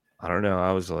 I don't know,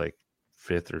 I was like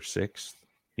 5th or 6th,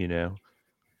 you know,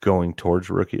 going towards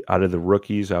rookie. Out of the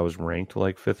rookies, I was ranked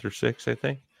like 5th or 6th, I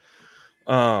think.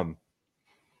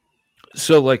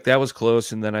 So like that was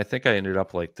close, and then I think I ended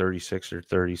up like 36th or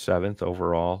 37th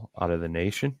overall out of the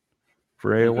nation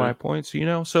for AOI points, you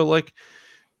know. So like,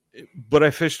 but I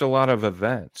fished a lot of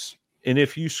events, and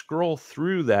if you scroll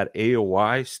through that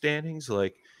AOI standings,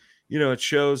 like, you know, it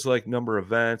shows like number of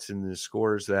events and the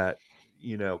scores that,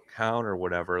 you know, count or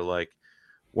whatever. Like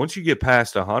once you get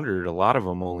past 100, a lot of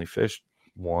them only fished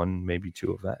 1, maybe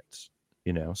 2 events,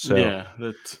 you know. So yeah,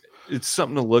 it's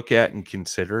something to look at and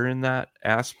consider in that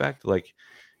aspect. Like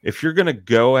if you're going to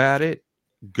go at it,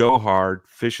 go hard,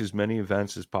 fish as many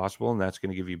events as possible, and that's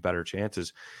going to give you better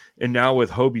chances. And now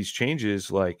with Hobie's changes,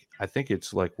 like I think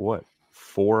it's like what,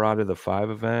 4 out of the 5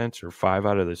 events or 5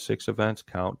 out of the 6 events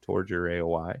count towards your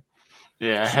AOI.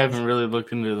 Yeah, I haven't really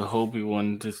looked into the Hobie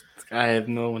one. Just I have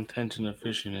no intention of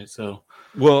fishing it. So,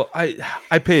 well, I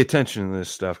pay attention to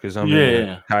this stuff because I'm in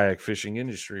the kayak fishing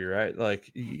industry, right?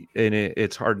 Like, and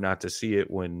it's hard not to see it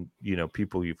when, you know,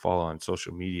 people you follow on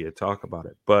social media talk about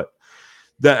it. But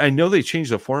I know they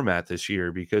changed the format this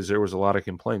year because there was a lot of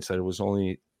complaints that it was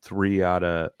only 3 out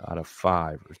of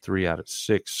 5 or 3 out of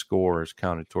 6 scores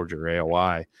counted towards your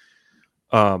AOI.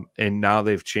 And now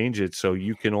they've changed it so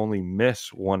you can only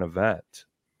miss 1 event,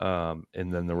 and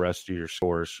then the rest of your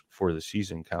scores for the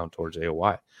season count towards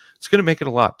AOI. It's going to make it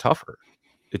a lot tougher.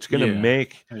 It's going to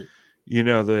make, you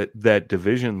know, that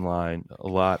division line a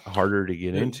lot harder to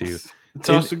get into. It's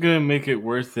also going to make it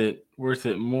worth it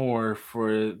more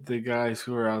for the guys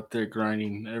who are out there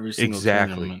grinding every single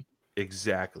tournament.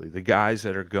 Exactly. The guys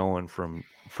that are going from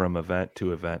event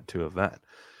to event to event.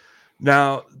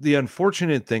 Now, the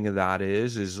unfortunate thing of that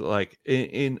is like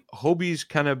in Hobie's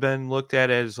kind of been looked at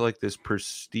as like this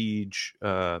prestigious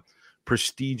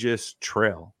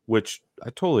trail, which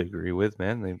I totally agree with,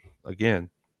 man.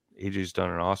 AJ's done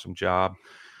an awesome job.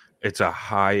 It's a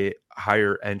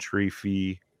higher entry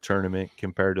fee tournament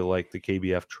compared to like the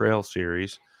KBF Trail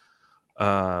Series.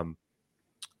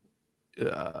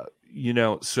 You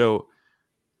know, so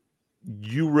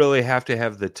you really have to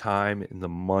have the time and the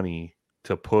money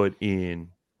to put in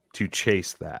to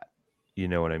chase that, you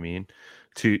know what I mean?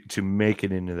 To make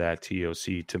it into that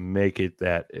TOC, to make it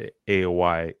that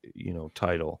AOI, you know,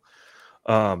 title.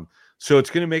 So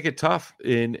it's going to make it tough.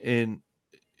 And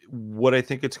what I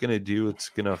think it's going to do, it's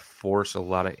going to force a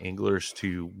lot of anglers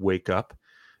to wake up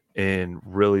and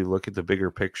really look at the bigger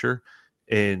picture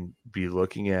and be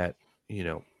looking at, you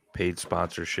know, paid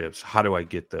sponsorships. How do I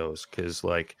get those? Because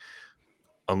like,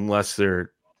 unless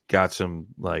they're got some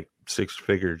like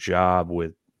 6-figure job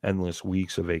with endless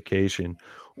weeks of vacation,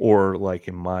 or like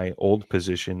in my old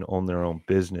position, own their own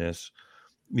business,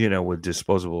 you know, with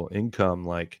disposable income,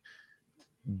 like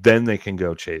then they can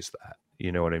go chase that.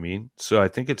 You know what I mean? So I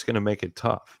think it's going to make it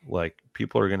tough. Like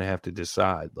people are going to have to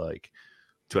decide, like,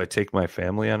 do I take my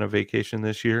family on a vacation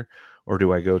this year, or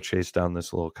do I go chase down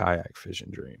this little kayak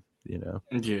fishing dream? You know?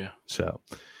 Yeah. So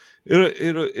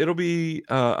It'll be.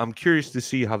 I'm curious to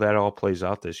see how that all plays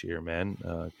out this year, man.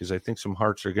 Because I think some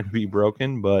hearts are going to be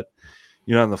broken, but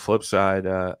on the flip side,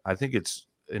 I think it's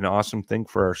an awesome thing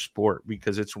for our sport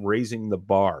because it's raising the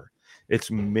bar. It's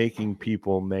making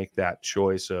people make that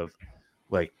choice of,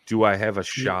 like, do I have a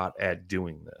shot at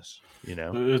doing this?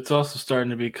 It's also starting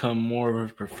to become more of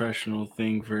a professional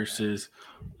thing versus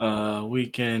a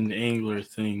weekend angler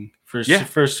thing for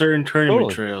certain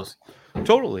tournament trails.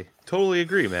 Totally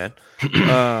agree, man.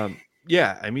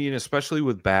 Yeah, I mean, especially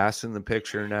with Bass in the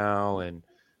picture now, and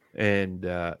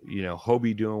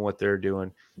Hobie doing what they're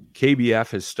doing.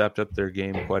 KBF has stepped up their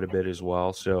game quite a bit as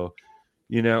well. So,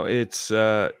 it's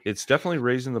definitely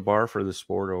raising the bar for the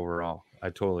sport overall. I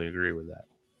totally agree with that.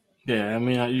 Yeah, I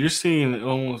mean, you're seeing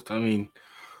almost. I mean,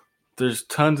 there's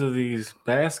tons of these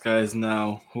bass guys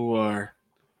now who are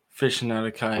fishing out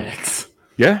of kayaks.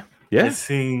 Yeah. I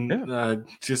seen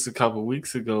just a couple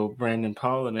weeks ago, Brandon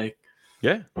Polinick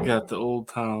got the Old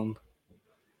Town,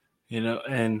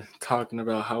 and talking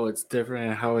about how it's different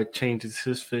and how it changes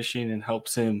his fishing and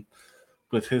helps him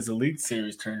with his Elite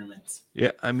Series tournaments.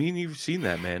 Yeah, I mean, you've seen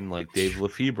that, man. Like Dave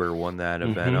Lefebvre won that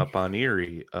event up on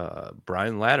Erie.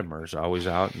 Brian Latimer's always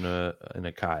out in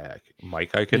a kayak.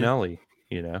 Mike Iaconelli,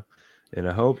 in a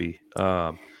Hobie,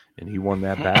 and he won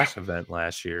that bass event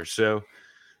last year. So,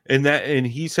 and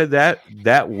he said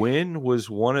that win was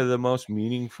one of the most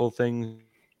meaningful things.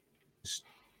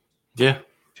 Yeah,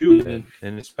 to him,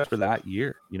 and especially for that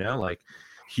year, like.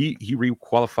 He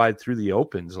re-qualified through the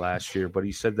Opens last year, but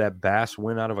he said that bass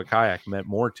win out of a kayak meant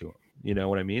more to him. You know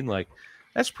what I mean? Like,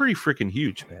 that's pretty freaking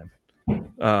huge, man.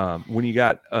 When you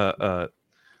got a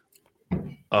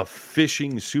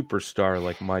fishing superstar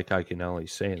like Mike Iaconelli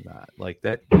saying that, like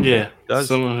that, does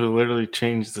someone who literally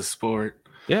changed the sport.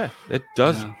 Yeah, it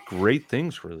does great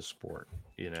things for the sport.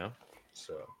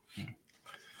 So.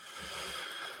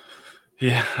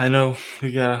 Yeah, I know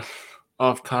we got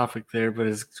off topic there, but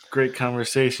it's great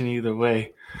conversation either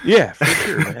way. Yeah, for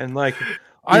sure. And like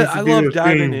I love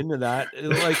diving into that.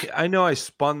 Like, I know I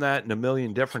spun that in a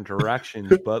million different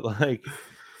directions, but like,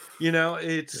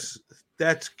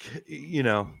 that's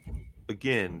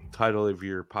again, title of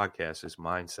your podcast is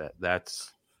mindset.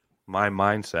 That's my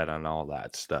mindset on all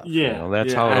that stuff. Yeah,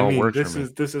 that's how it all works.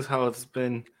 This is how it's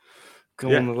been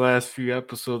going the last few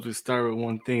episodes. We start with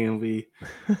one thing and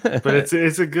but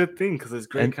it's a good thing because it's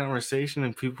great conversation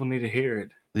and people need to hear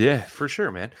it. Yeah, for sure,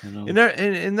 man.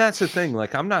 And that's the thing.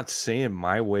 Like, I'm not saying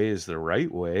my way is the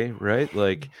right way, right?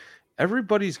 Like,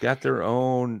 everybody's got their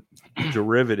own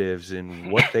derivatives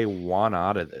in what they want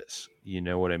out of this. You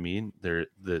know what I mean? They're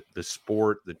the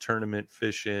sport, the tournament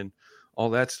fishing,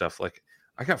 all that stuff. Like,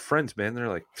 I got friends, man. They're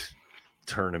like,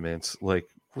 tournaments, like,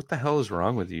 what the hell is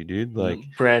wrong with you, dude? Like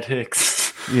Brad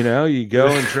Hicks, you go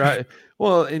and try.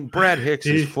 Well, and Brad Hicks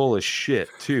is full of shit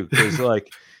too, because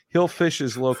like he'll fish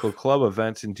his local club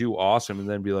events and do awesome, and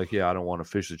then be like, "Yeah, I don't want to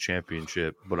fish the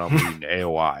championship, but I'm leading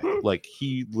AOI." Like,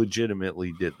 he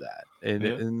legitimately did that,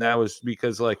 and that was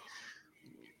because like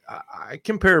I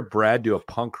compare Brad to a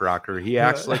punk rocker. He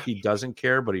acts like he doesn't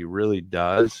care, but he really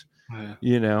does.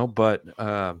 But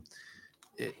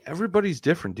everybody's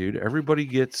different, dude. Everybody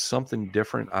gets something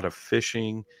different out of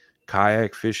fishing,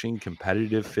 kayak fishing,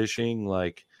 competitive fishing,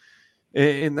 like,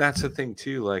 and that's the thing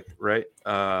too. Like, right?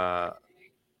 I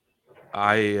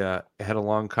had a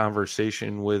long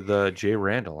conversation with Jay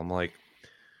Randall. I'm like,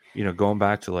 going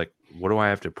back to like, what do I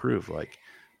have to prove? Like,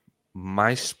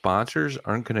 my sponsors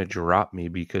aren't going to drop me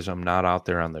because I'm not out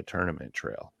there on the tournament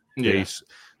trail. Yeah.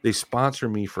 They sponsor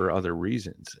me for other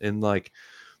reasons, and like.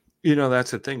 That's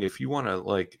the thing. If you want to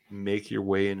like make your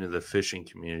way into the fishing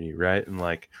community, right, and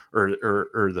like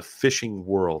or the fishing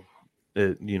world,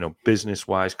 business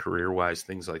wise, career wise,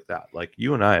 things like that. Like,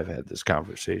 you and I have had this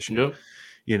conversation. Yep.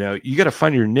 You got to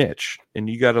find your niche, and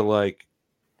you got to like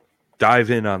dive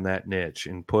in on that niche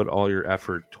and put all your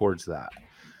effort towards that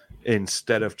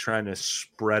instead of trying to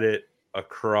spread it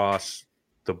across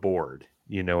the board.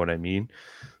 You know what I mean?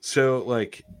 So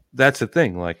like, that's the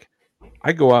thing. Like,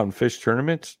 I go out and fish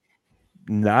tournaments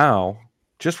now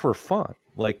just for fun.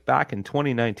 Like, back in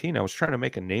 2019, I was trying to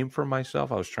make a name for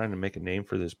myself. I was trying to make a name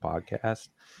for this podcast,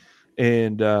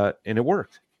 and it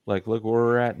worked. Like, look where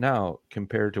we're at now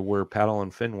compared to where Paddle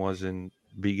and Fin was in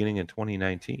beginning in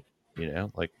 2019.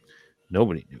 Like,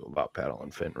 nobody knew about Paddle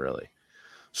and Fin really.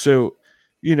 So,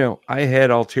 I had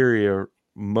ulterior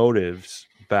motives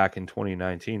back in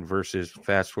 2019 versus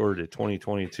fast forward to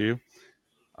 2022.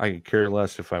 I could care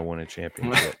less if I win a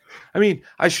championship. I mean,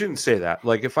 I shouldn't say that.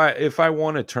 Like, if I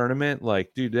won a tournament,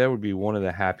 like, dude, that would be one of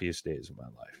the happiest days of my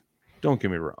life. Don't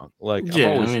get me wrong. Like,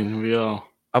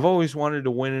 I've always wanted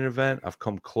to win an event. I've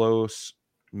come close.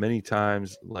 many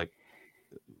times, like,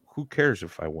 who cares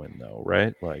if I win though,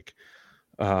 right? Like,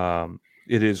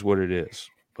 it is what it is.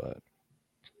 But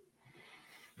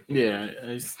Yeah,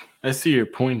 I see your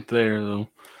point there though,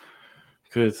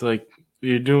 because like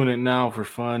you're doing it now for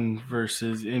fun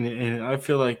versus and I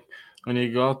feel like when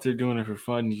you go out there doing it for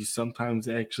fun, you sometimes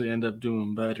actually end up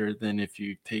doing better than if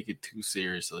you take it too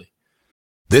seriously.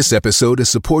 This episode is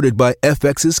supported by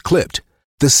FX's Clipped,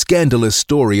 the scandalous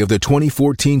story of the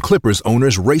 2014 Clippers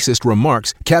owner's racist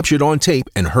remarks captured on tape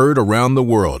and heard around the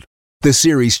world. The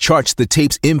series charts the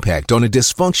tape's impact on a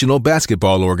dysfunctional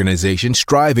basketball organization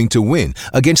striving to win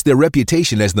against their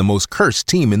reputation as the most cursed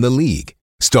team in the league.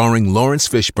 Starring Lawrence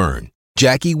Fishburne,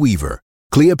 Jackie Weaver,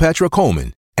 Cleopatra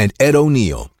Coleman, and Ed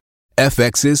O'Neill.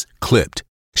 FX's Clipped,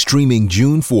 streaming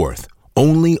June 4th,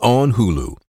 only on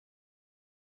Hulu.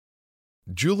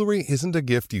 Jewelry isn't a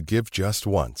gift you give just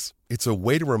once. It's a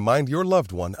way to remind your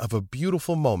loved one of a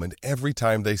beautiful moment every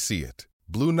time they see it.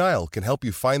 Blue Nile can help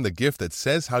you find the gift that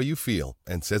says how you feel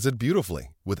and says it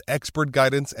beautifully, with expert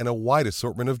guidance and a wide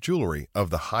assortment of jewelry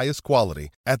of the highest quality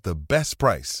at the best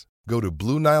price. Go to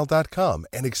BlueNile.com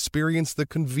and experience the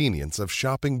convenience of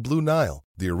shopping Blue Nile,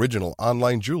 the original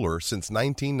online jeweler since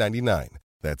 1999.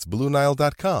 That's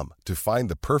BlueNile.com to find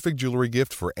the perfect jewelry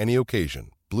gift for any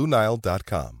occasion.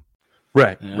 BlueNile.com.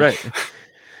 Right.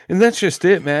 And that's just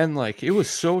it, man. Like, it was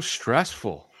so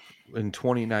stressful in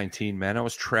 2019, man. I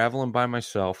was traveling by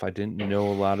myself. I didn't know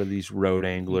a lot of these road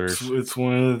anglers. It's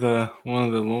one of the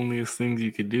loneliest things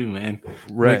you could do, man.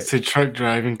 Right. Next to truck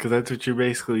driving, because that's what you're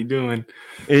basically doing.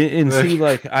 And see,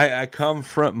 like, I come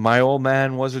from, my old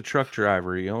man was a truck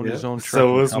driver. He owned his own truck.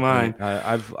 So was mine.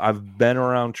 I've been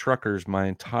around truckers my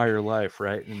entire life,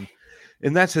 right?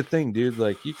 And that's the thing, dude.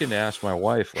 Like, you can ask my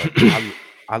wife. Like,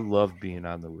 I love being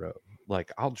on the road.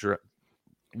 Like,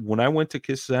 when I went to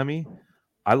Kissimmee,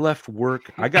 I left work.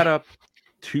 I got up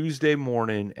Tuesday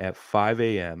morning at 5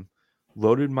 a.m.,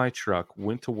 loaded my truck,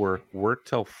 went to work, worked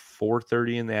till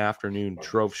 4:30 in the afternoon,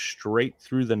 drove straight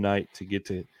through the night to get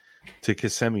to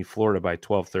Kissimmee, Florida by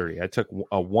 12:30. I took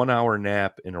a 1-hour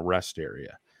nap in a rest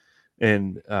area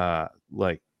and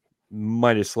like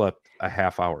might have slept a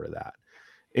half hour of that.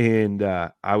 And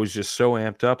I was just so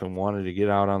amped up and wanted to get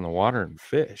out on the water and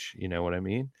fish. You know what I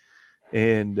mean?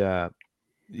 And,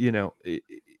 you know,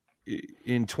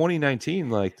 in 2019,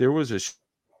 like, there was a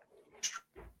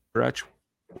stretch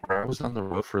where I was on the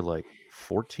road for like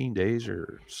 14 days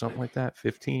or something like that,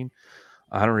 15.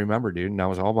 I don't remember, dude. And I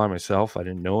was all by myself. I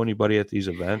didn't know anybody at these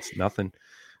events, nothing.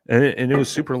 And it was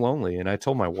super lonely. And I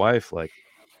told my wife, like,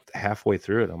 halfway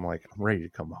through it, I'm like, I'm ready to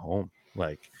come home.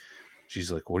 Like,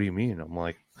 she's like, what do you mean? I'm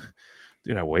like,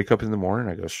 dude, I wake up in the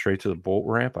morning, I go straight to the boat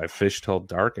ramp, I fish till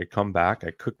dark, I come back, I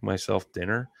cook myself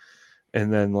dinner,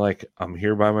 and then, like, I'm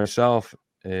here by myself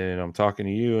and I'm talking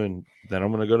to you, and then I'm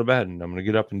going to go to bed and I'm going to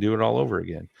get up and do it all over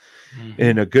again. Mm-hmm.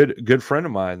 And a good friend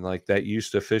of mine, like, that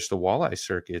used to fish the walleye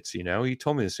circuits, you know, he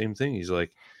told me the same thing. He's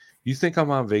like, you think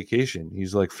I'm on vacation?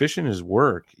 He's like, fishing is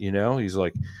work, you know? He's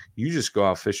like, you just go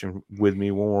out fishing with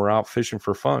me when we're out fishing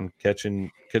for fun,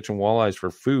 catching walleyes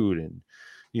for food and,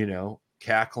 you know,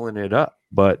 cackling it up.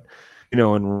 But, you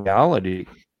know, in reality,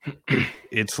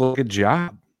 it's like a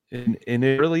job. And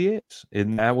it really is.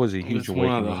 And that was a huge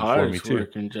awakening for me too.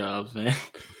 Working jobs, man.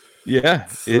 Yeah,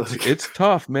 it's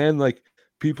tough, man. Like,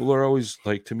 people are always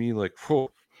like, to me, like,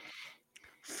 whoa,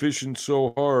 fishing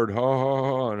so hard, ha ha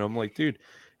ha. And I'm like, dude,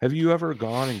 have you ever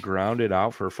gone and grounded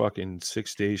out for fucking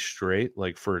 6 days straight,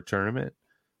 like, for a tournament?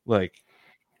 Like,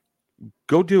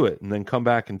 go do it and then come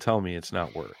back and tell me it's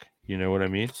not work. You know what I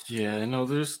mean? Yeah, I know.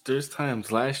 There's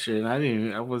times last year,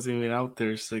 and I wasn't even out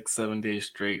there 6-7 days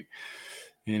straight.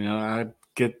 You know, I'd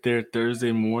get there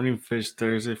Thursday morning, fish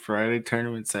Thursday, Friday,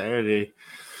 tournament Saturday.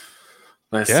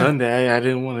 By Sunday, I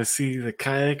didn't want to see the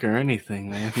kayak or anything,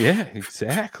 man. Yeah,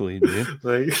 exactly, dude.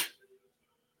 Like,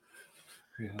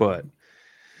 yeah. But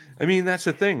I mean, that's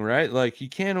the thing, right? Like, you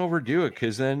can't overdo it,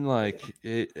 because then, like,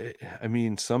 I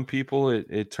mean, some people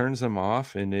it turns them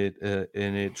off, and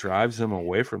it drives them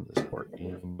away from the sport.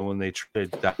 You know, when they try to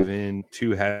dive in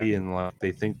too heavy and, like,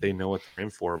 they think they know what they're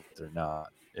in for, but they're not.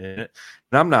 And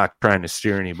I'm not trying to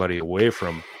steer anybody away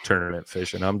from tournament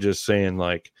fishing. I'm just saying,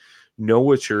 like, know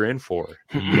what you're in for.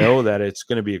 Know that it's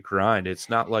going to be a grind. It's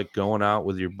not like going out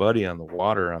with your buddy on the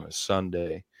water on a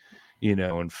Sunday, you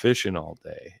know, and fishing all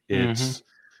day. It's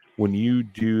when you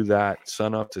do that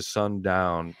sun up to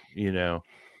sundown, you know,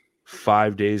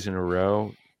 5 days in a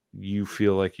row, you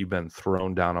feel like you've been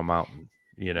thrown down a mountain.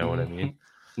 You know what I mean?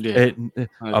 Yeah,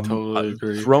 I totally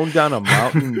agree. Thrown down a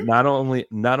mountain, not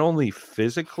only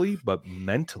physically but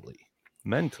mentally.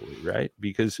 mentally, right?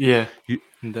 Because Yeah, you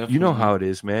definitely. know how it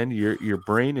is, man. Your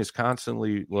brain is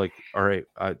constantly like, all right,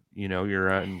 you're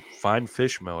in fine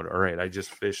fish mode. All right, I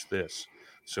just fished this,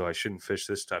 so I shouldn't fish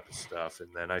this type of stuff, and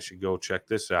then I should go check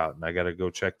this out, and I got to go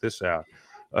check this out.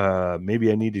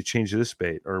 Maybe I need to change this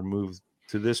bait, or move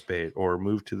to this bait, or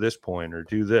move to this point, or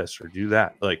do this or do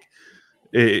that. Like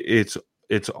it's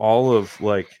all of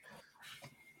like,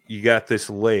 you got this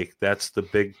lake, that's the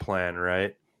big plan,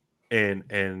 right?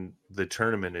 And the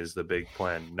tournament is the big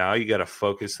plan. Now you got to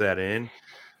focus that in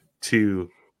to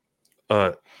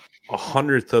a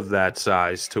 100th of that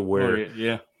size, to where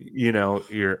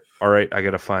you're all right. I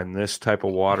got to find this type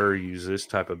of water, use this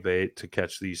type of bait to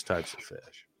catch these types of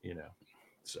fish.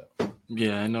 So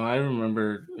yeah, I know. I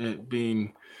remember it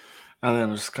being on that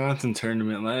Wisconsin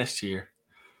tournament last year.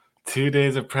 2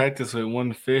 days of practice with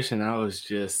one fish, and I was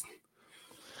just,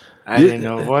 I didn't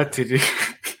know what to do.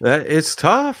 It's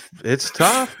tough. It's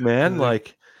tough, man.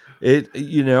 Like it,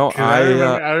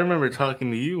 I remember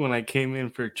talking to you when I came in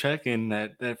for check-in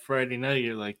that Friday night.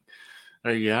 You're like,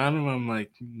 "Are you on him?" I'm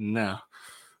like, "No."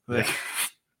 Like,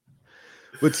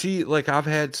 but see, like I've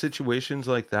had situations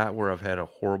like that where I've had a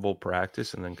horrible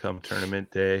practice, and then come tournament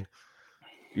day,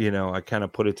 I kind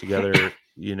of put it together,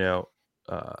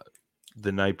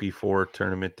 the night before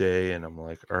tournament day, and I'm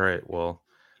like, all right, well,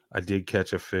 I did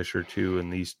catch a fish or two in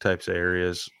these types of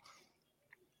areas.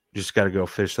 Just got to go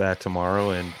fish that tomorrow,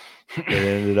 and it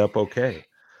ended up okay.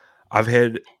 I've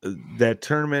had that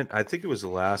tournament. I think it was the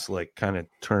last like kind of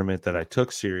tournament that I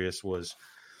took serious, was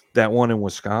that one in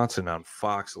Wisconsin on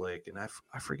Fox Lake, and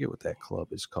I forget what that club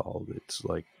is called. It's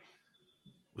like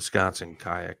Wisconsin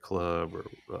Kayak Club,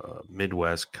 or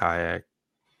Midwest Kayak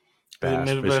Bass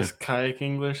Midwest Fishing. Kayak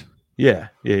English. Yeah.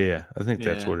 I think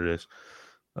that's what it is.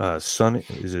 Sunny,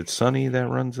 is it Sunny that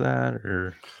runs that,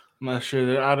 or I'm not sure.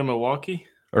 They're out of Milwaukee,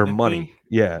 or Money.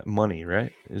 Yeah, Money,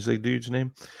 right? Is the dude's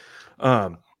name?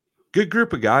 Good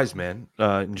group of guys, man.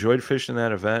 Enjoyed fishing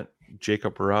that event.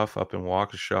 Jacob Ruff up in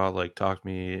Waukesha like talked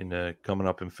me into coming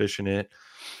up and fishing it.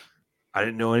 I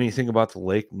didn't know anything about the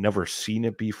lake, never seen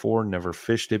it before, never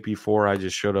fished it before. I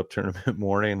just showed up tournament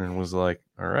morning and was like,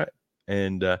 all right.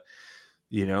 And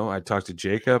I talked to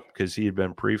Jacob because he had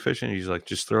been pre-fishing. He's like,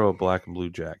 just throw a black and blue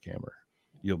jackhammer.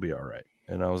 You'll be all right.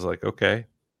 And I was like, okay,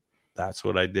 that's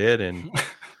what I did. And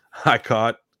I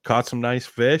caught some nice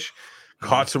fish,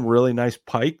 caught some really nice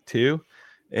pike too.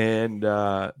 And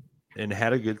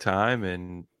had a good time.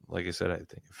 And like I said, I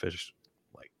think I fished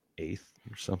like 8th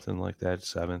or something like that,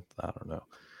 7th. I don't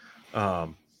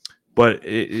know. But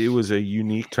it was a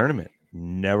unique tournament.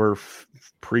 Never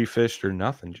pre-fished or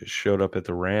nothing. Just showed up at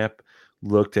the ramp,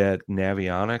 looked at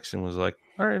Navionics, and was like,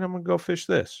 all right, I'm going to go fish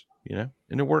this, and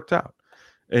it worked out.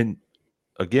 And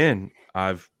again,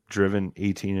 I've driven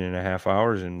 18 and a half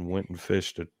hours and went and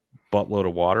fished a buttload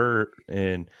of water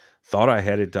and thought I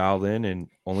had it dialed in, and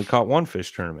only caught one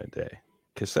fish tournament day,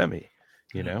 Kissimmee,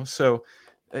 So,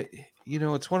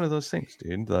 it's one of those things,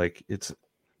 dude. Like, it's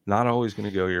not always going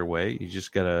to go your way. You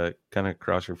just got to kind of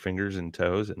cross your fingers and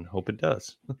toes and hope it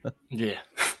does. Yeah.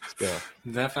 So.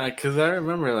 Definitely. Because I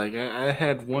remember, like, I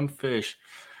had one fish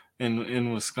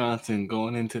in Wisconsin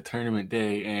going into tournament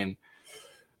day, and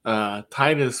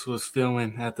Titus was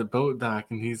filming at the boat dock,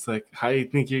 and he's like, how do you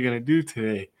think you're going to do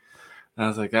today? And I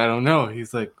was like, I don't know.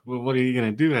 He's like, well, what are you going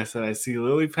to do? I said, I see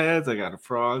lily pads. I got a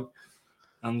frog.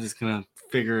 I'm just going to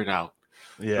figure it out.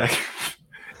 Yeah. Like,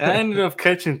 I ended up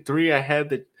catching 3.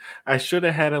 I should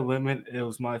have had a limit. It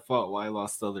was my fault why I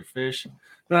lost the other fish.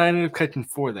 But I ended up catching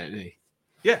 4 that day.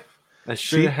 Yeah. I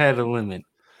should have had a limit.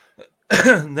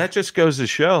 That just goes to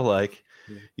show, like,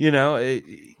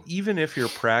 even if your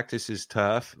practice is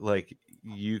tough, like,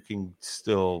 you can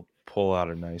still pull out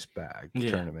a nice bag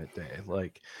tournament day.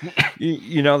 Like,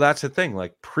 that's the thing.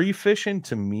 Like, pre-fishing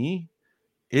to me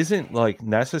isn't like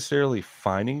necessarily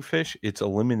finding fish. It's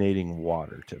eliminating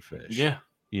water to fish. Yeah.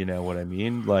 You know what I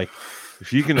mean? Like,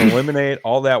 if you can eliminate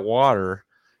all that water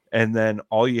and then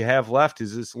all you have left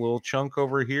is this little chunk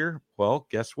over here, well,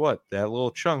 guess what? That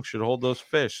little chunk should hold those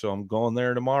fish. So I'm going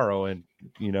there tomorrow, and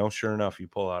sure enough, you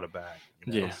pull out a bag.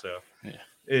 Yeah. So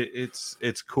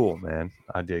it's cool, man.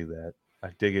 I dig that. I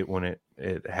dig it when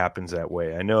it happens that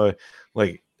way. I know,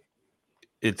 like,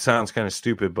 it sounds kind of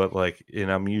stupid, but like,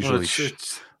 I'm usually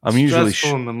I'm usually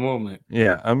in the moment.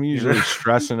 Yeah, I'm usually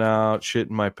stressing out,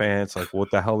 shitting my pants, like,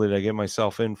 what the hell did I get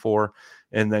myself in for?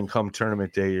 And then come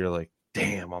tournament day, you're like,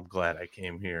 damn, I'm glad I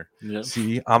came here. Yep.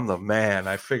 See, I'm the man.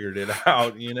 I figured it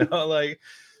out, like,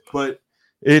 but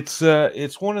it's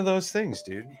one of those things,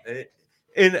 dude.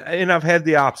 And I've had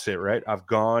the opposite, right? I've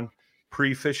gone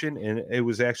pre-fishing, and it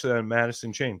was actually on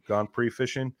Madison Chain, gone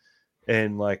pre-fishing,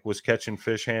 and like was catching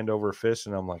fish hand over fist.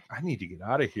 And I'm like, I need to get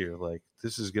out of here. Like,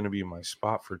 this is going to be my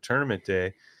spot for tournament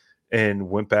day. And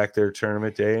went back there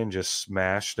tournament day and just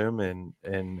smashed them and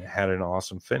had an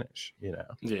awesome finish, you know?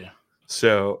 Yeah.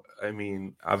 So, I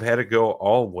mean, I've had to go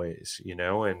all ways, you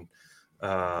know, and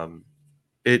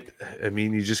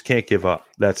you just can't give up.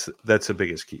 That's the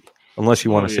biggest key, unless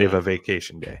you want to save a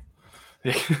vacation day.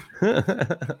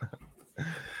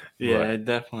 Yeah, Right. I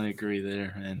definitely agree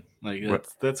there, man. Like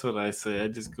that's what I say. I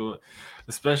just go,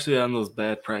 especially on those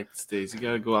bad practice days. You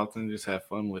got to go out there and just have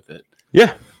fun with it.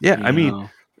 Yeah. Yeah. You I mean, know?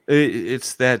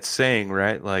 it's that saying,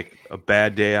 right? Like a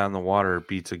bad day on the water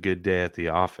beats a good day at the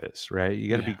office, right?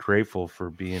 You got to be grateful for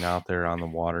being out there on the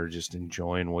water, just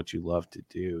enjoying what you love to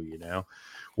do, you know?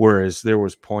 Whereas there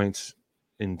was points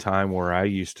in time where I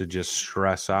used to just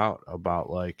stress out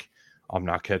about like, I'm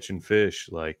not catching fish.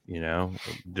 Like, you know,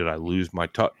 did I lose my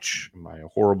touch? Am I a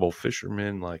horrible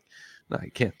fisherman? Like, no, I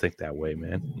can't think that way,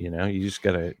 man. You know, you just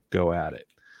got to go at it.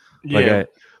 Yeah.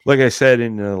 Like I said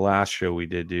in the last show we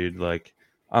did, dude, like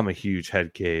I'm a huge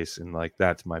head case and like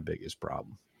that's my biggest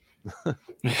problem.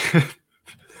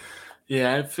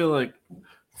 Yeah, I feel like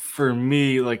for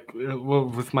me, like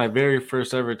with my very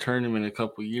first ever tournament a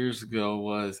couple years ago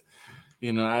was,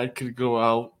 you know, I could go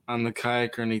out on the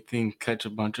kayak or anything, catch a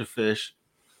bunch of fish,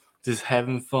 just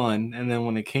having fun. And then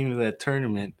when it came to that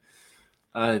tournament,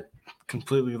 I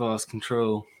completely lost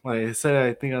control. Like I said,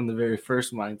 I think on the very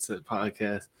first Mindset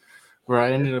podcast, where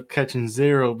I ended up catching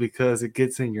 0 because it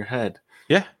gets in your head.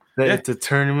 Yeah. That it's a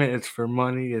tournament, it's for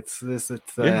money, it's this,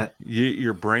 it's that.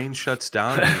 Your brain shuts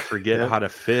down and you forget how to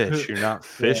fish. You're not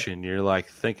fishing. You're like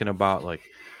thinking about like,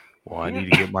 well, I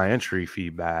need to get my entry fee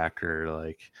back, or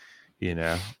like, you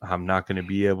know, I'm not going to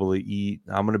be able to eat.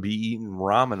 I'm going to be eating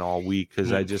ramen all week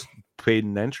because I just paid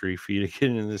an entry fee to get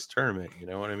into this tournament. You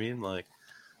know what I mean? Like,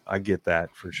 I get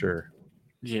that for sure.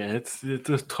 Yeah, it's a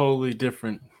totally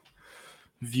different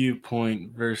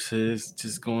viewpoint versus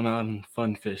just going out and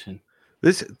fun fishing.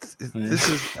 This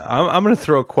is I'm going to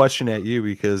throw a question at you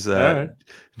because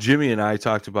Jimmy and I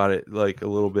talked about it like a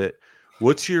little bit.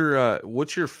 What's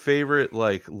your favorite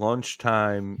like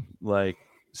lunchtime like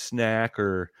snack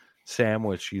or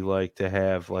sandwich you like to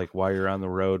have like while you're on the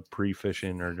road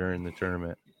pre-fishing or during the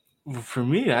tournament? For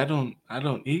me, I don't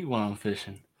eat while I'm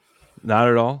fishing. Not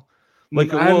at all.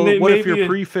 Like, what if you're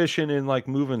pre-fishing and like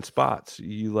moving spots?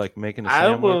 You like making a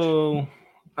sandwich?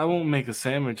 I won't make a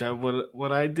sandwich.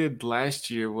 What I did last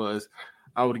year was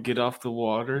I would get off the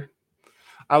water.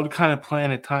 I would kind of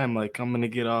plan a time like I'm going to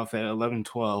get off at 11,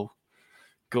 12,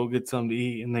 go get something to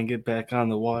eat, and then get back on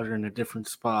the water in a different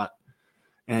spot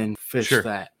and fish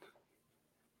that.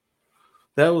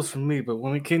 That was for me. But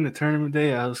when it came to tournament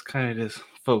day, I was kind of just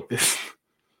focused.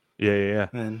 Yeah.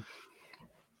 And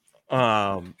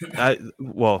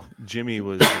Jimmy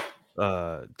was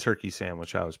turkey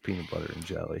sandwich. I was peanut butter and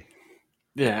jelly.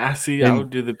 Yeah, I see. I would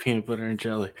do the peanut butter and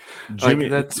jelly. Jimmy,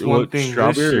 like, that's one thing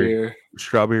this year.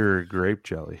 Strawberry or grape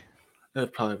jelly?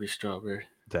 That'd probably be strawberry.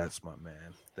 That's my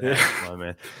man. That's my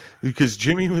man. Because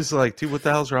Jimmy was like, dude, what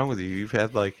the hell's wrong with you? You've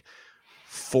had like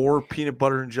 4 peanut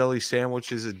butter and jelly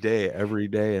sandwiches a day every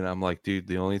day. And I'm like, dude,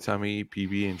 the only time I eat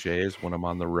PB&J is when I'm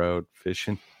on the road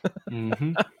fishing.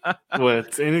 Mm-hmm. Well,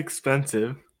 it's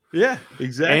inexpensive. Yeah,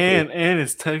 exactly. And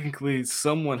it's technically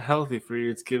somewhat healthy for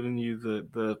you. It's giving you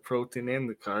the protein and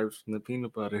the carbs from the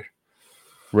peanut butter.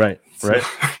 Right.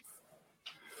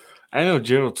 I know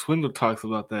Gerald Swindle talks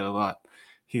about that a lot.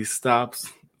 He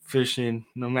stops fishing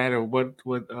no matter what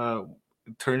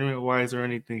tournament wise or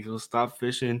anything. He'll stop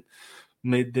fishing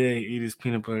midday, eat his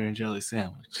peanut butter and jelly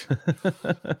sandwich.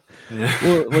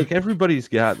 Well, like everybody's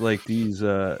got like these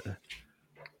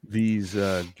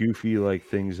goofy like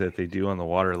things that they do on the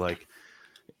water. Like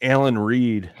Alan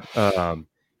Reed,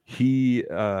 he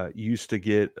used to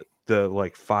get the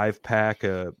like 5-pack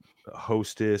of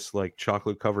Hostess like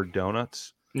chocolate covered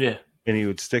donuts. Yeah. And he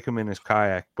would stick them in his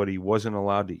kayak, but he wasn't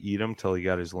allowed to eat them till he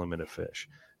got his limit of fish.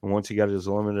 And once he got his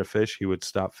limit of fish, he would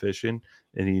stop fishing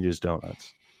and eat his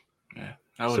donuts. Yeah,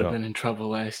 I would have been in trouble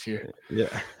last year. Yeah.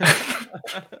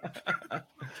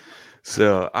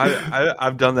 So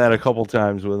I've done that a couple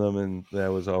times with him, and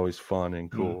that was always fun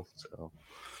and cool. So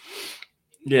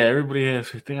yeah, everybody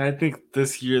has their thing. I think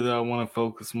this year though, I want to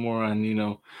focus more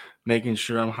on making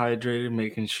sure I'm hydrated,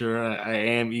 making sure I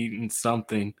am eating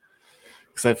something,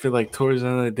 because I feel like towards the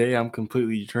end of the day I'm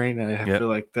completely drained, and I feel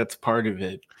like that's part of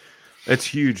it. It's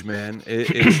huge, man.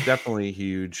 It's definitely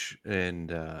huge,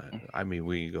 and I mean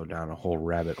we can go down a whole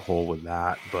rabbit hole with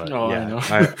that, but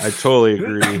I totally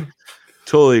agree.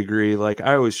 Totally agree. Like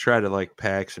I always try to like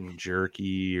pack some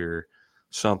jerky or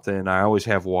something. I always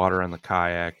have water on the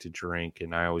kayak to drink,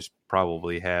 and I always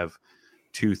probably have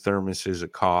 2 thermoses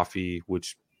of coffee,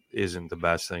 which isn't the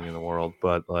best thing in the world,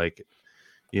 but like,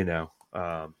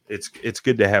 it's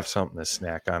good to have something to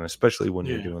snack on, especially when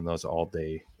you're doing those all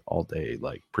day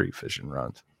like pre-fishing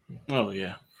runs. Oh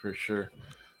yeah, for sure.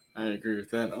 I agree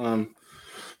with that.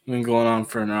 Been going on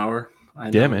for an hour. I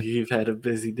know man. You've had a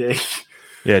busy day.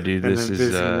 Yeah, dude. This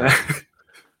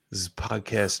is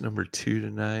podcast number 2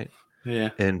 tonight.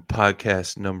 Yeah. And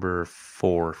podcast number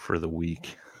 4 for the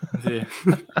week. Yeah.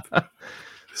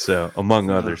 So among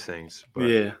other things.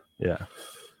 But, yeah.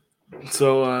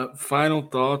 So final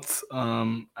thoughts.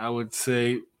 I would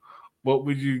say, what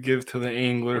would you give to the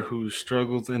angler who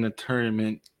struggles in a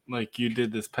tournament like you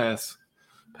did this past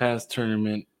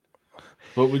tournament?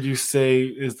 What would you say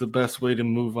is the best way to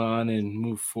move on and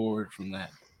move forward from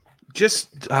that?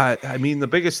 Just, I mean, the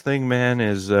biggest thing, man,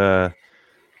 is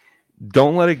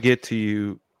don't let it get to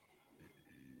you.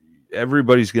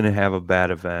 Everybody's going to have a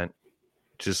bad event.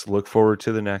 Just look forward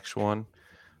to the next one,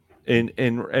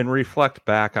 and reflect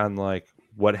back on like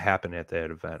what happened at that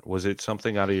event. Was it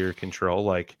something out of your control?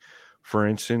 Like, for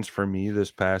instance, for me,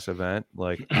 this past event,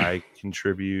 like I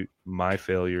contribute my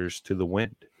failures to the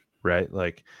wind, right?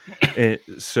 Like,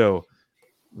 so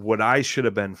what I should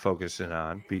have been focusing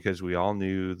on, because we all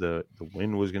knew the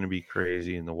wind was going to be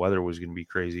crazy and the weather was going to be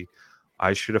crazy,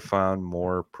 I should have found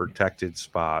more protected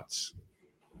spots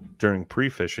during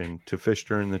pre-fishing to fish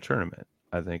during the tournament,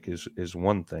 I think is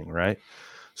one thing, right?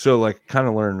 So like kind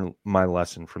of learn my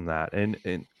lesson from that. And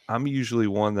I'm usually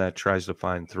one that tries to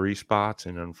find 3 spots,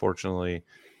 and unfortunately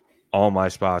all my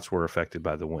spots were affected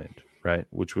by the wind, right?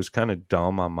 Which was kind of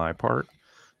dumb on my part.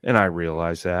 And I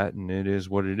realize that, and it is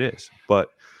what it is. But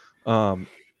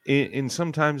and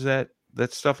sometimes that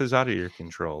stuff is out of your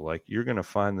control. Like you're going to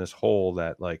find this hole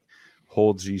that like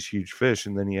holds these huge fish,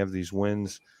 and then you have these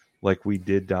winds like we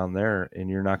did down there, and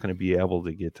you're not going to be able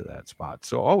to get to that spot.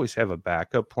 So always have a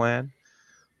backup plan,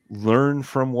 learn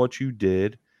from what you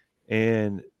did,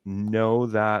 and know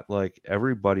that like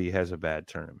everybody has a bad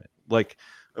tournament. Like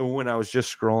when I was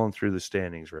just scrolling through the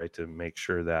standings, right, to make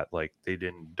sure that like they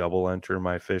didn't double enter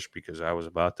my fish, because I was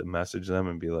about to message them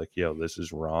and be like, yo, this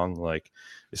is wrong. Like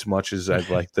as much as I'd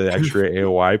like the extra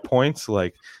AOI points,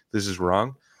 like this is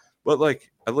wrong. But like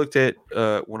I looked at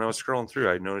when I was scrolling through,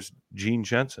 I noticed Gene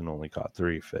Jensen only caught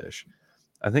 3 fish.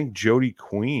 I think Jody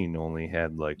Queen only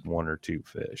had like 1 or 2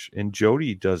 fish, and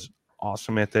Jody does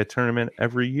awesome at that tournament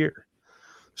every year.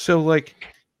 So like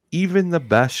even the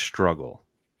best struggle,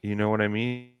 you know what I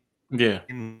mean? Yeah.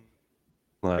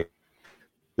 Like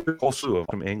there's also of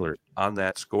some anglers on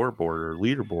that scoreboard or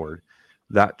leaderboard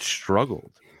that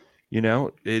struggled. You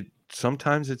know,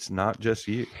 sometimes it's not just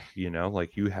you,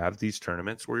 like you have these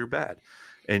tournaments where you're bad,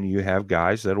 and you have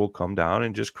guys that will come down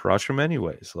and just crush them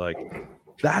anyways. Like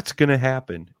that's going to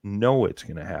happen. Know it's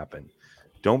going to happen.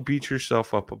 Don't beat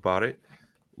yourself up about it.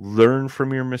 Learn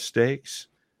from your mistakes.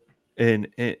 And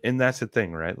that's the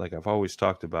thing, right? Like I've always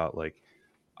talked about, like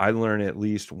I learn at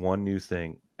least one new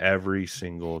thing every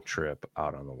single trip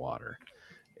out on the water.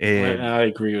 And I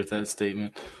agree with that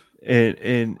statement.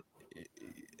 And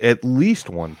at least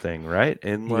one thing, right?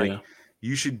 And like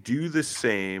you should do the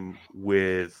same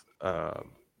with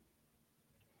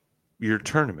your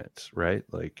tournaments, right?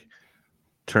 Like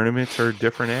tournaments are a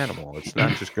different animal. It's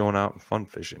not just going out and fun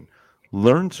fishing.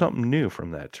 Learn something new from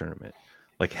that tournament,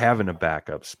 like having a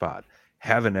backup spot,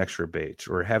 having extra baits,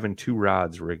 or having 2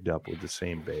 rods rigged up with the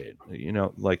same bait,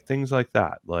 like things like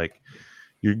that. Like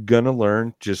you're going to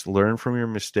learn, just learn from your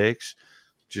mistakes,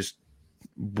 just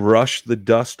brush the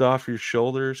dust off your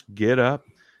shoulders, get up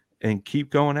and keep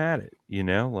going at it.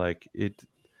 Like it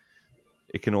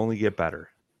can only get better,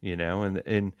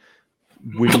 and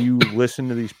when you listen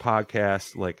to these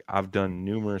podcasts, like I've done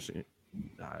numerous,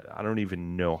 I don't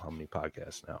even know how many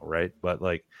podcasts now, right? But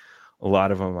like a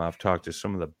lot of them, I've talked to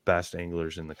some of the best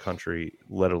anglers in the country,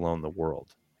 let alone the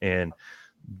world. And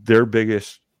their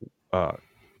biggest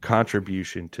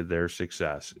contribution to their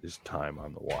success is time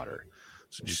on the water.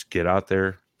 So just get out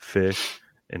there, fish,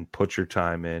 and put your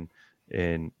time in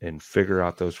and figure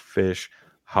out those fish,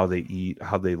 how they eat,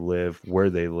 how they live, where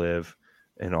they live,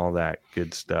 and all that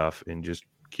good stuff. And just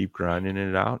keep grinding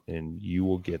it out, and you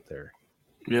will get there.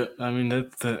 Yeah, I mean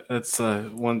that's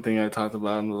one thing I talked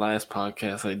about in the last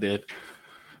podcast I did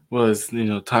was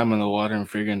time on the water and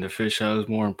figuring the fish out is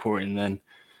more important than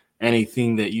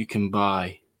anything that you can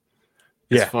buy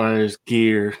as far as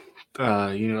gear,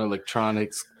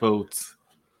 electronics, boats.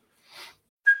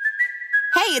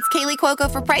 Hey, it's Kaylee Cuoco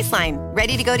for Priceline.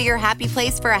 Ready to go to your happy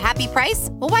place for a happy price?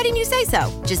 Well, why didn't you say so?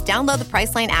 Just download the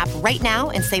Priceline app right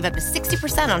now and save up to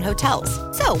 60% on hotels.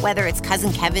 So whether it's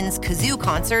Cousin Kevin's Kazoo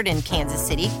Concert in Kansas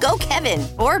City, go Kevin,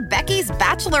 or Becky's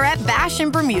Bachelorette Bash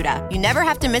in Bermuda, you never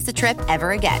have to miss a trip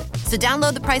ever again. So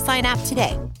download the Priceline app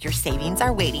today. Your savings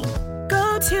are waiting.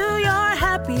 Go to your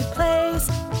happy place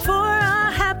for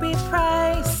a happy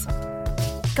price.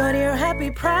 Go to your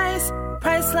happy price,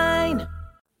 Priceline.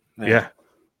 Yeah.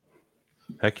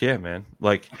 Heck yeah, man.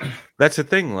 Like, that's the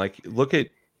thing. Like, look at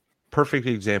perfect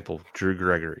example, Drew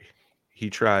Gregory.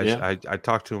 He tries. Yeah. I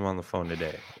talked to him on the phone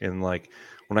today. And, like,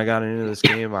 when I got into this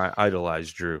game, I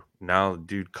idolized Drew. Now, the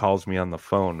dude calls me on the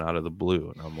phone out of the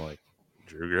blue. And I'm like,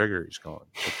 Drew Gregory's calling.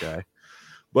 Okay.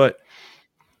 But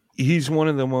he's one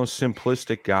of the most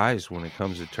simplistic guys when it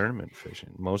comes to tournament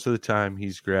fishing. Most of the time,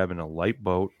 he's grabbing a light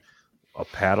boat, a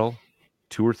paddle,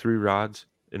 2 or 3 rods,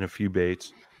 and a few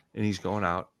baits, and he's going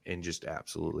out and just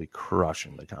absolutely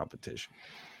crushing the competition.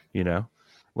 You know,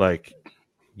 like,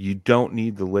 you don't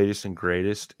need the latest and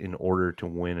greatest in order to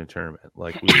win a tournament.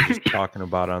 Like we were just talking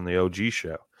about on the OG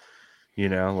show, you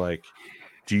know, like,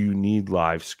 do you need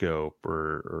live scope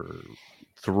or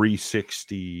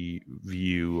 360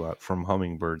 view from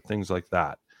Humminbird, things like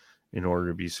that in order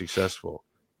to be successful?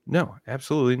 No,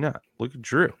 absolutely not. Look at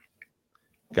Drew.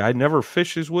 Guy never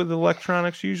fishes with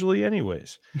electronics usually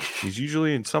anyways. He's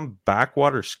usually in some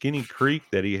backwater skinny creek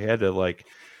that he had to, like,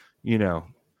 you know,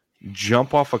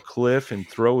 jump off a cliff and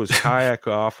throw his kayak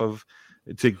off of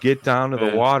to get down to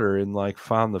the water and, like,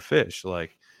 found the fish.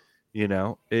 Like, you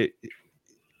know,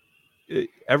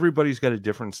 everybody's got a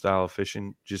different style of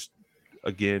fishing. Just,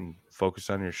 again, focus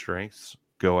on your strengths,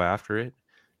 go after it,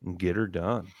 and get her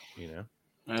done, you know?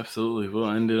 Absolutely. We'll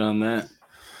end it on that.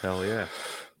 Hell yeah.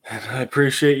 And I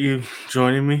appreciate you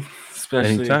joining me,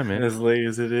 especially anytime, man. As late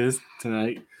as it is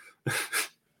tonight.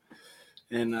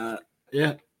 And,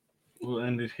 yeah, we'll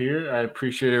end it here. I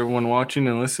appreciate everyone watching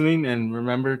and listening. And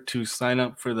remember to sign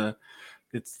up for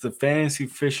it's the Fantasy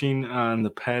Fishing on the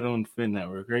Paddle and Fin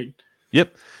Network, right?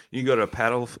 Yep. You can go to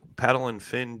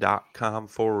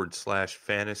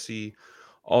paddleandfin.com/fantasy.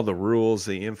 All the rules,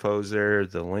 the info's there,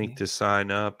 the link to sign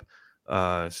up.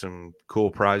 Some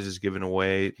cool prizes given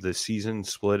away. The season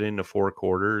split into 4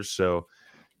 quarters, so,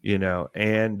 you know,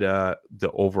 and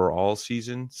the overall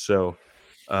season. So,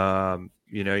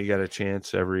 you know, you got a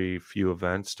chance every few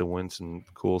events to win some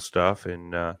cool stuff,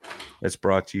 and it's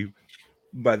brought to you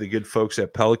by the good folks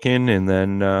at Pelican. And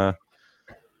then,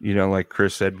 you know, like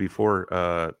Chris said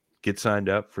before, get signed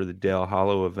up for the Dale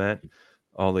Hollow event.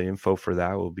 All the info for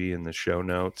that will be in the show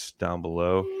notes down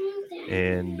below.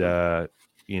 And,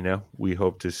 you know, we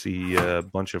hope to see a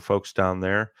bunch of folks down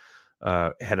there.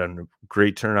 Had a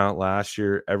great turnout last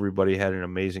year. Everybody had an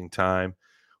amazing time.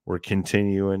 We're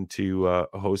continuing to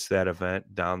host that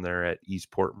event down there at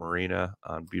Eastport Marina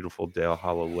on beautiful Dale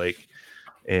Hollow Lake.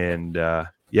 And,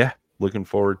 yeah, looking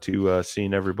forward to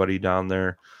seeing everybody down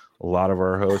there. A lot of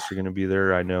our hosts are going to be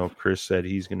there. I know Chris said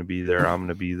he's going to be there. I'm going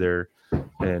to be there.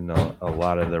 And a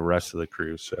lot of the rest of the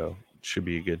crew. So it should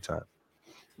be a good time.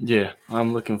 Yeah,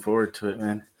 I'm looking forward to it,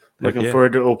 man. Looking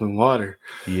forward to open water.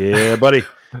 Yeah, buddy.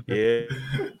 Yeah,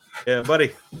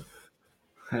 buddy.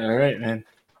 All right, man.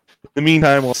 In the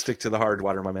meantime, we'll stick to the hard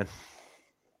water, my man.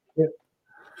 Yep.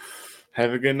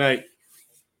 Have a good night.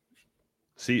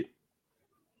 See you.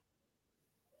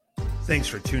 Thanks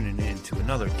for tuning in to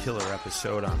another killer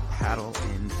episode on Paddle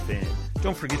and Fin.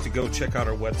 Don't forget to go check out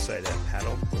our website at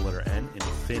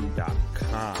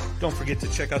paddle_n_fin.com. Don't forget to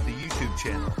check out the YouTube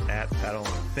channel at Paddle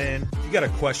and Fin. If you got a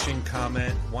question,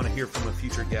 comment, want to hear from a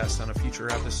future guest on a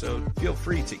future episode, feel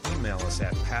free to email us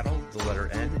at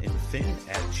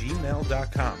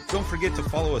paddle_n_fin@gmail.com. Don't forget to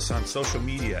follow us on social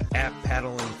media at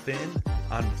Paddle and Fin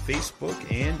on Facebook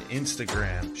and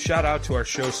Instagram. Shout out to our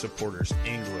show supporters,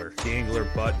 Angler. The Angler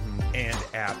button and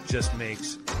app just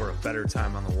makes for a better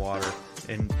time on the water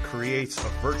and creates a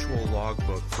virtual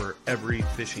logbook for every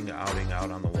fishing outing out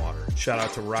on the water. Shout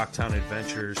out to Rocktown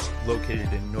Adventures,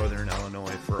 located in Northern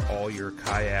Illinois, for all your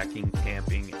kayaking,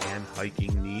 camping, and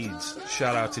hiking needs.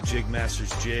 Shout out to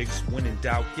Jigmasters Jigs. When in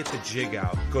doubt, get the jig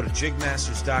out. Go to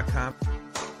jigmasters.com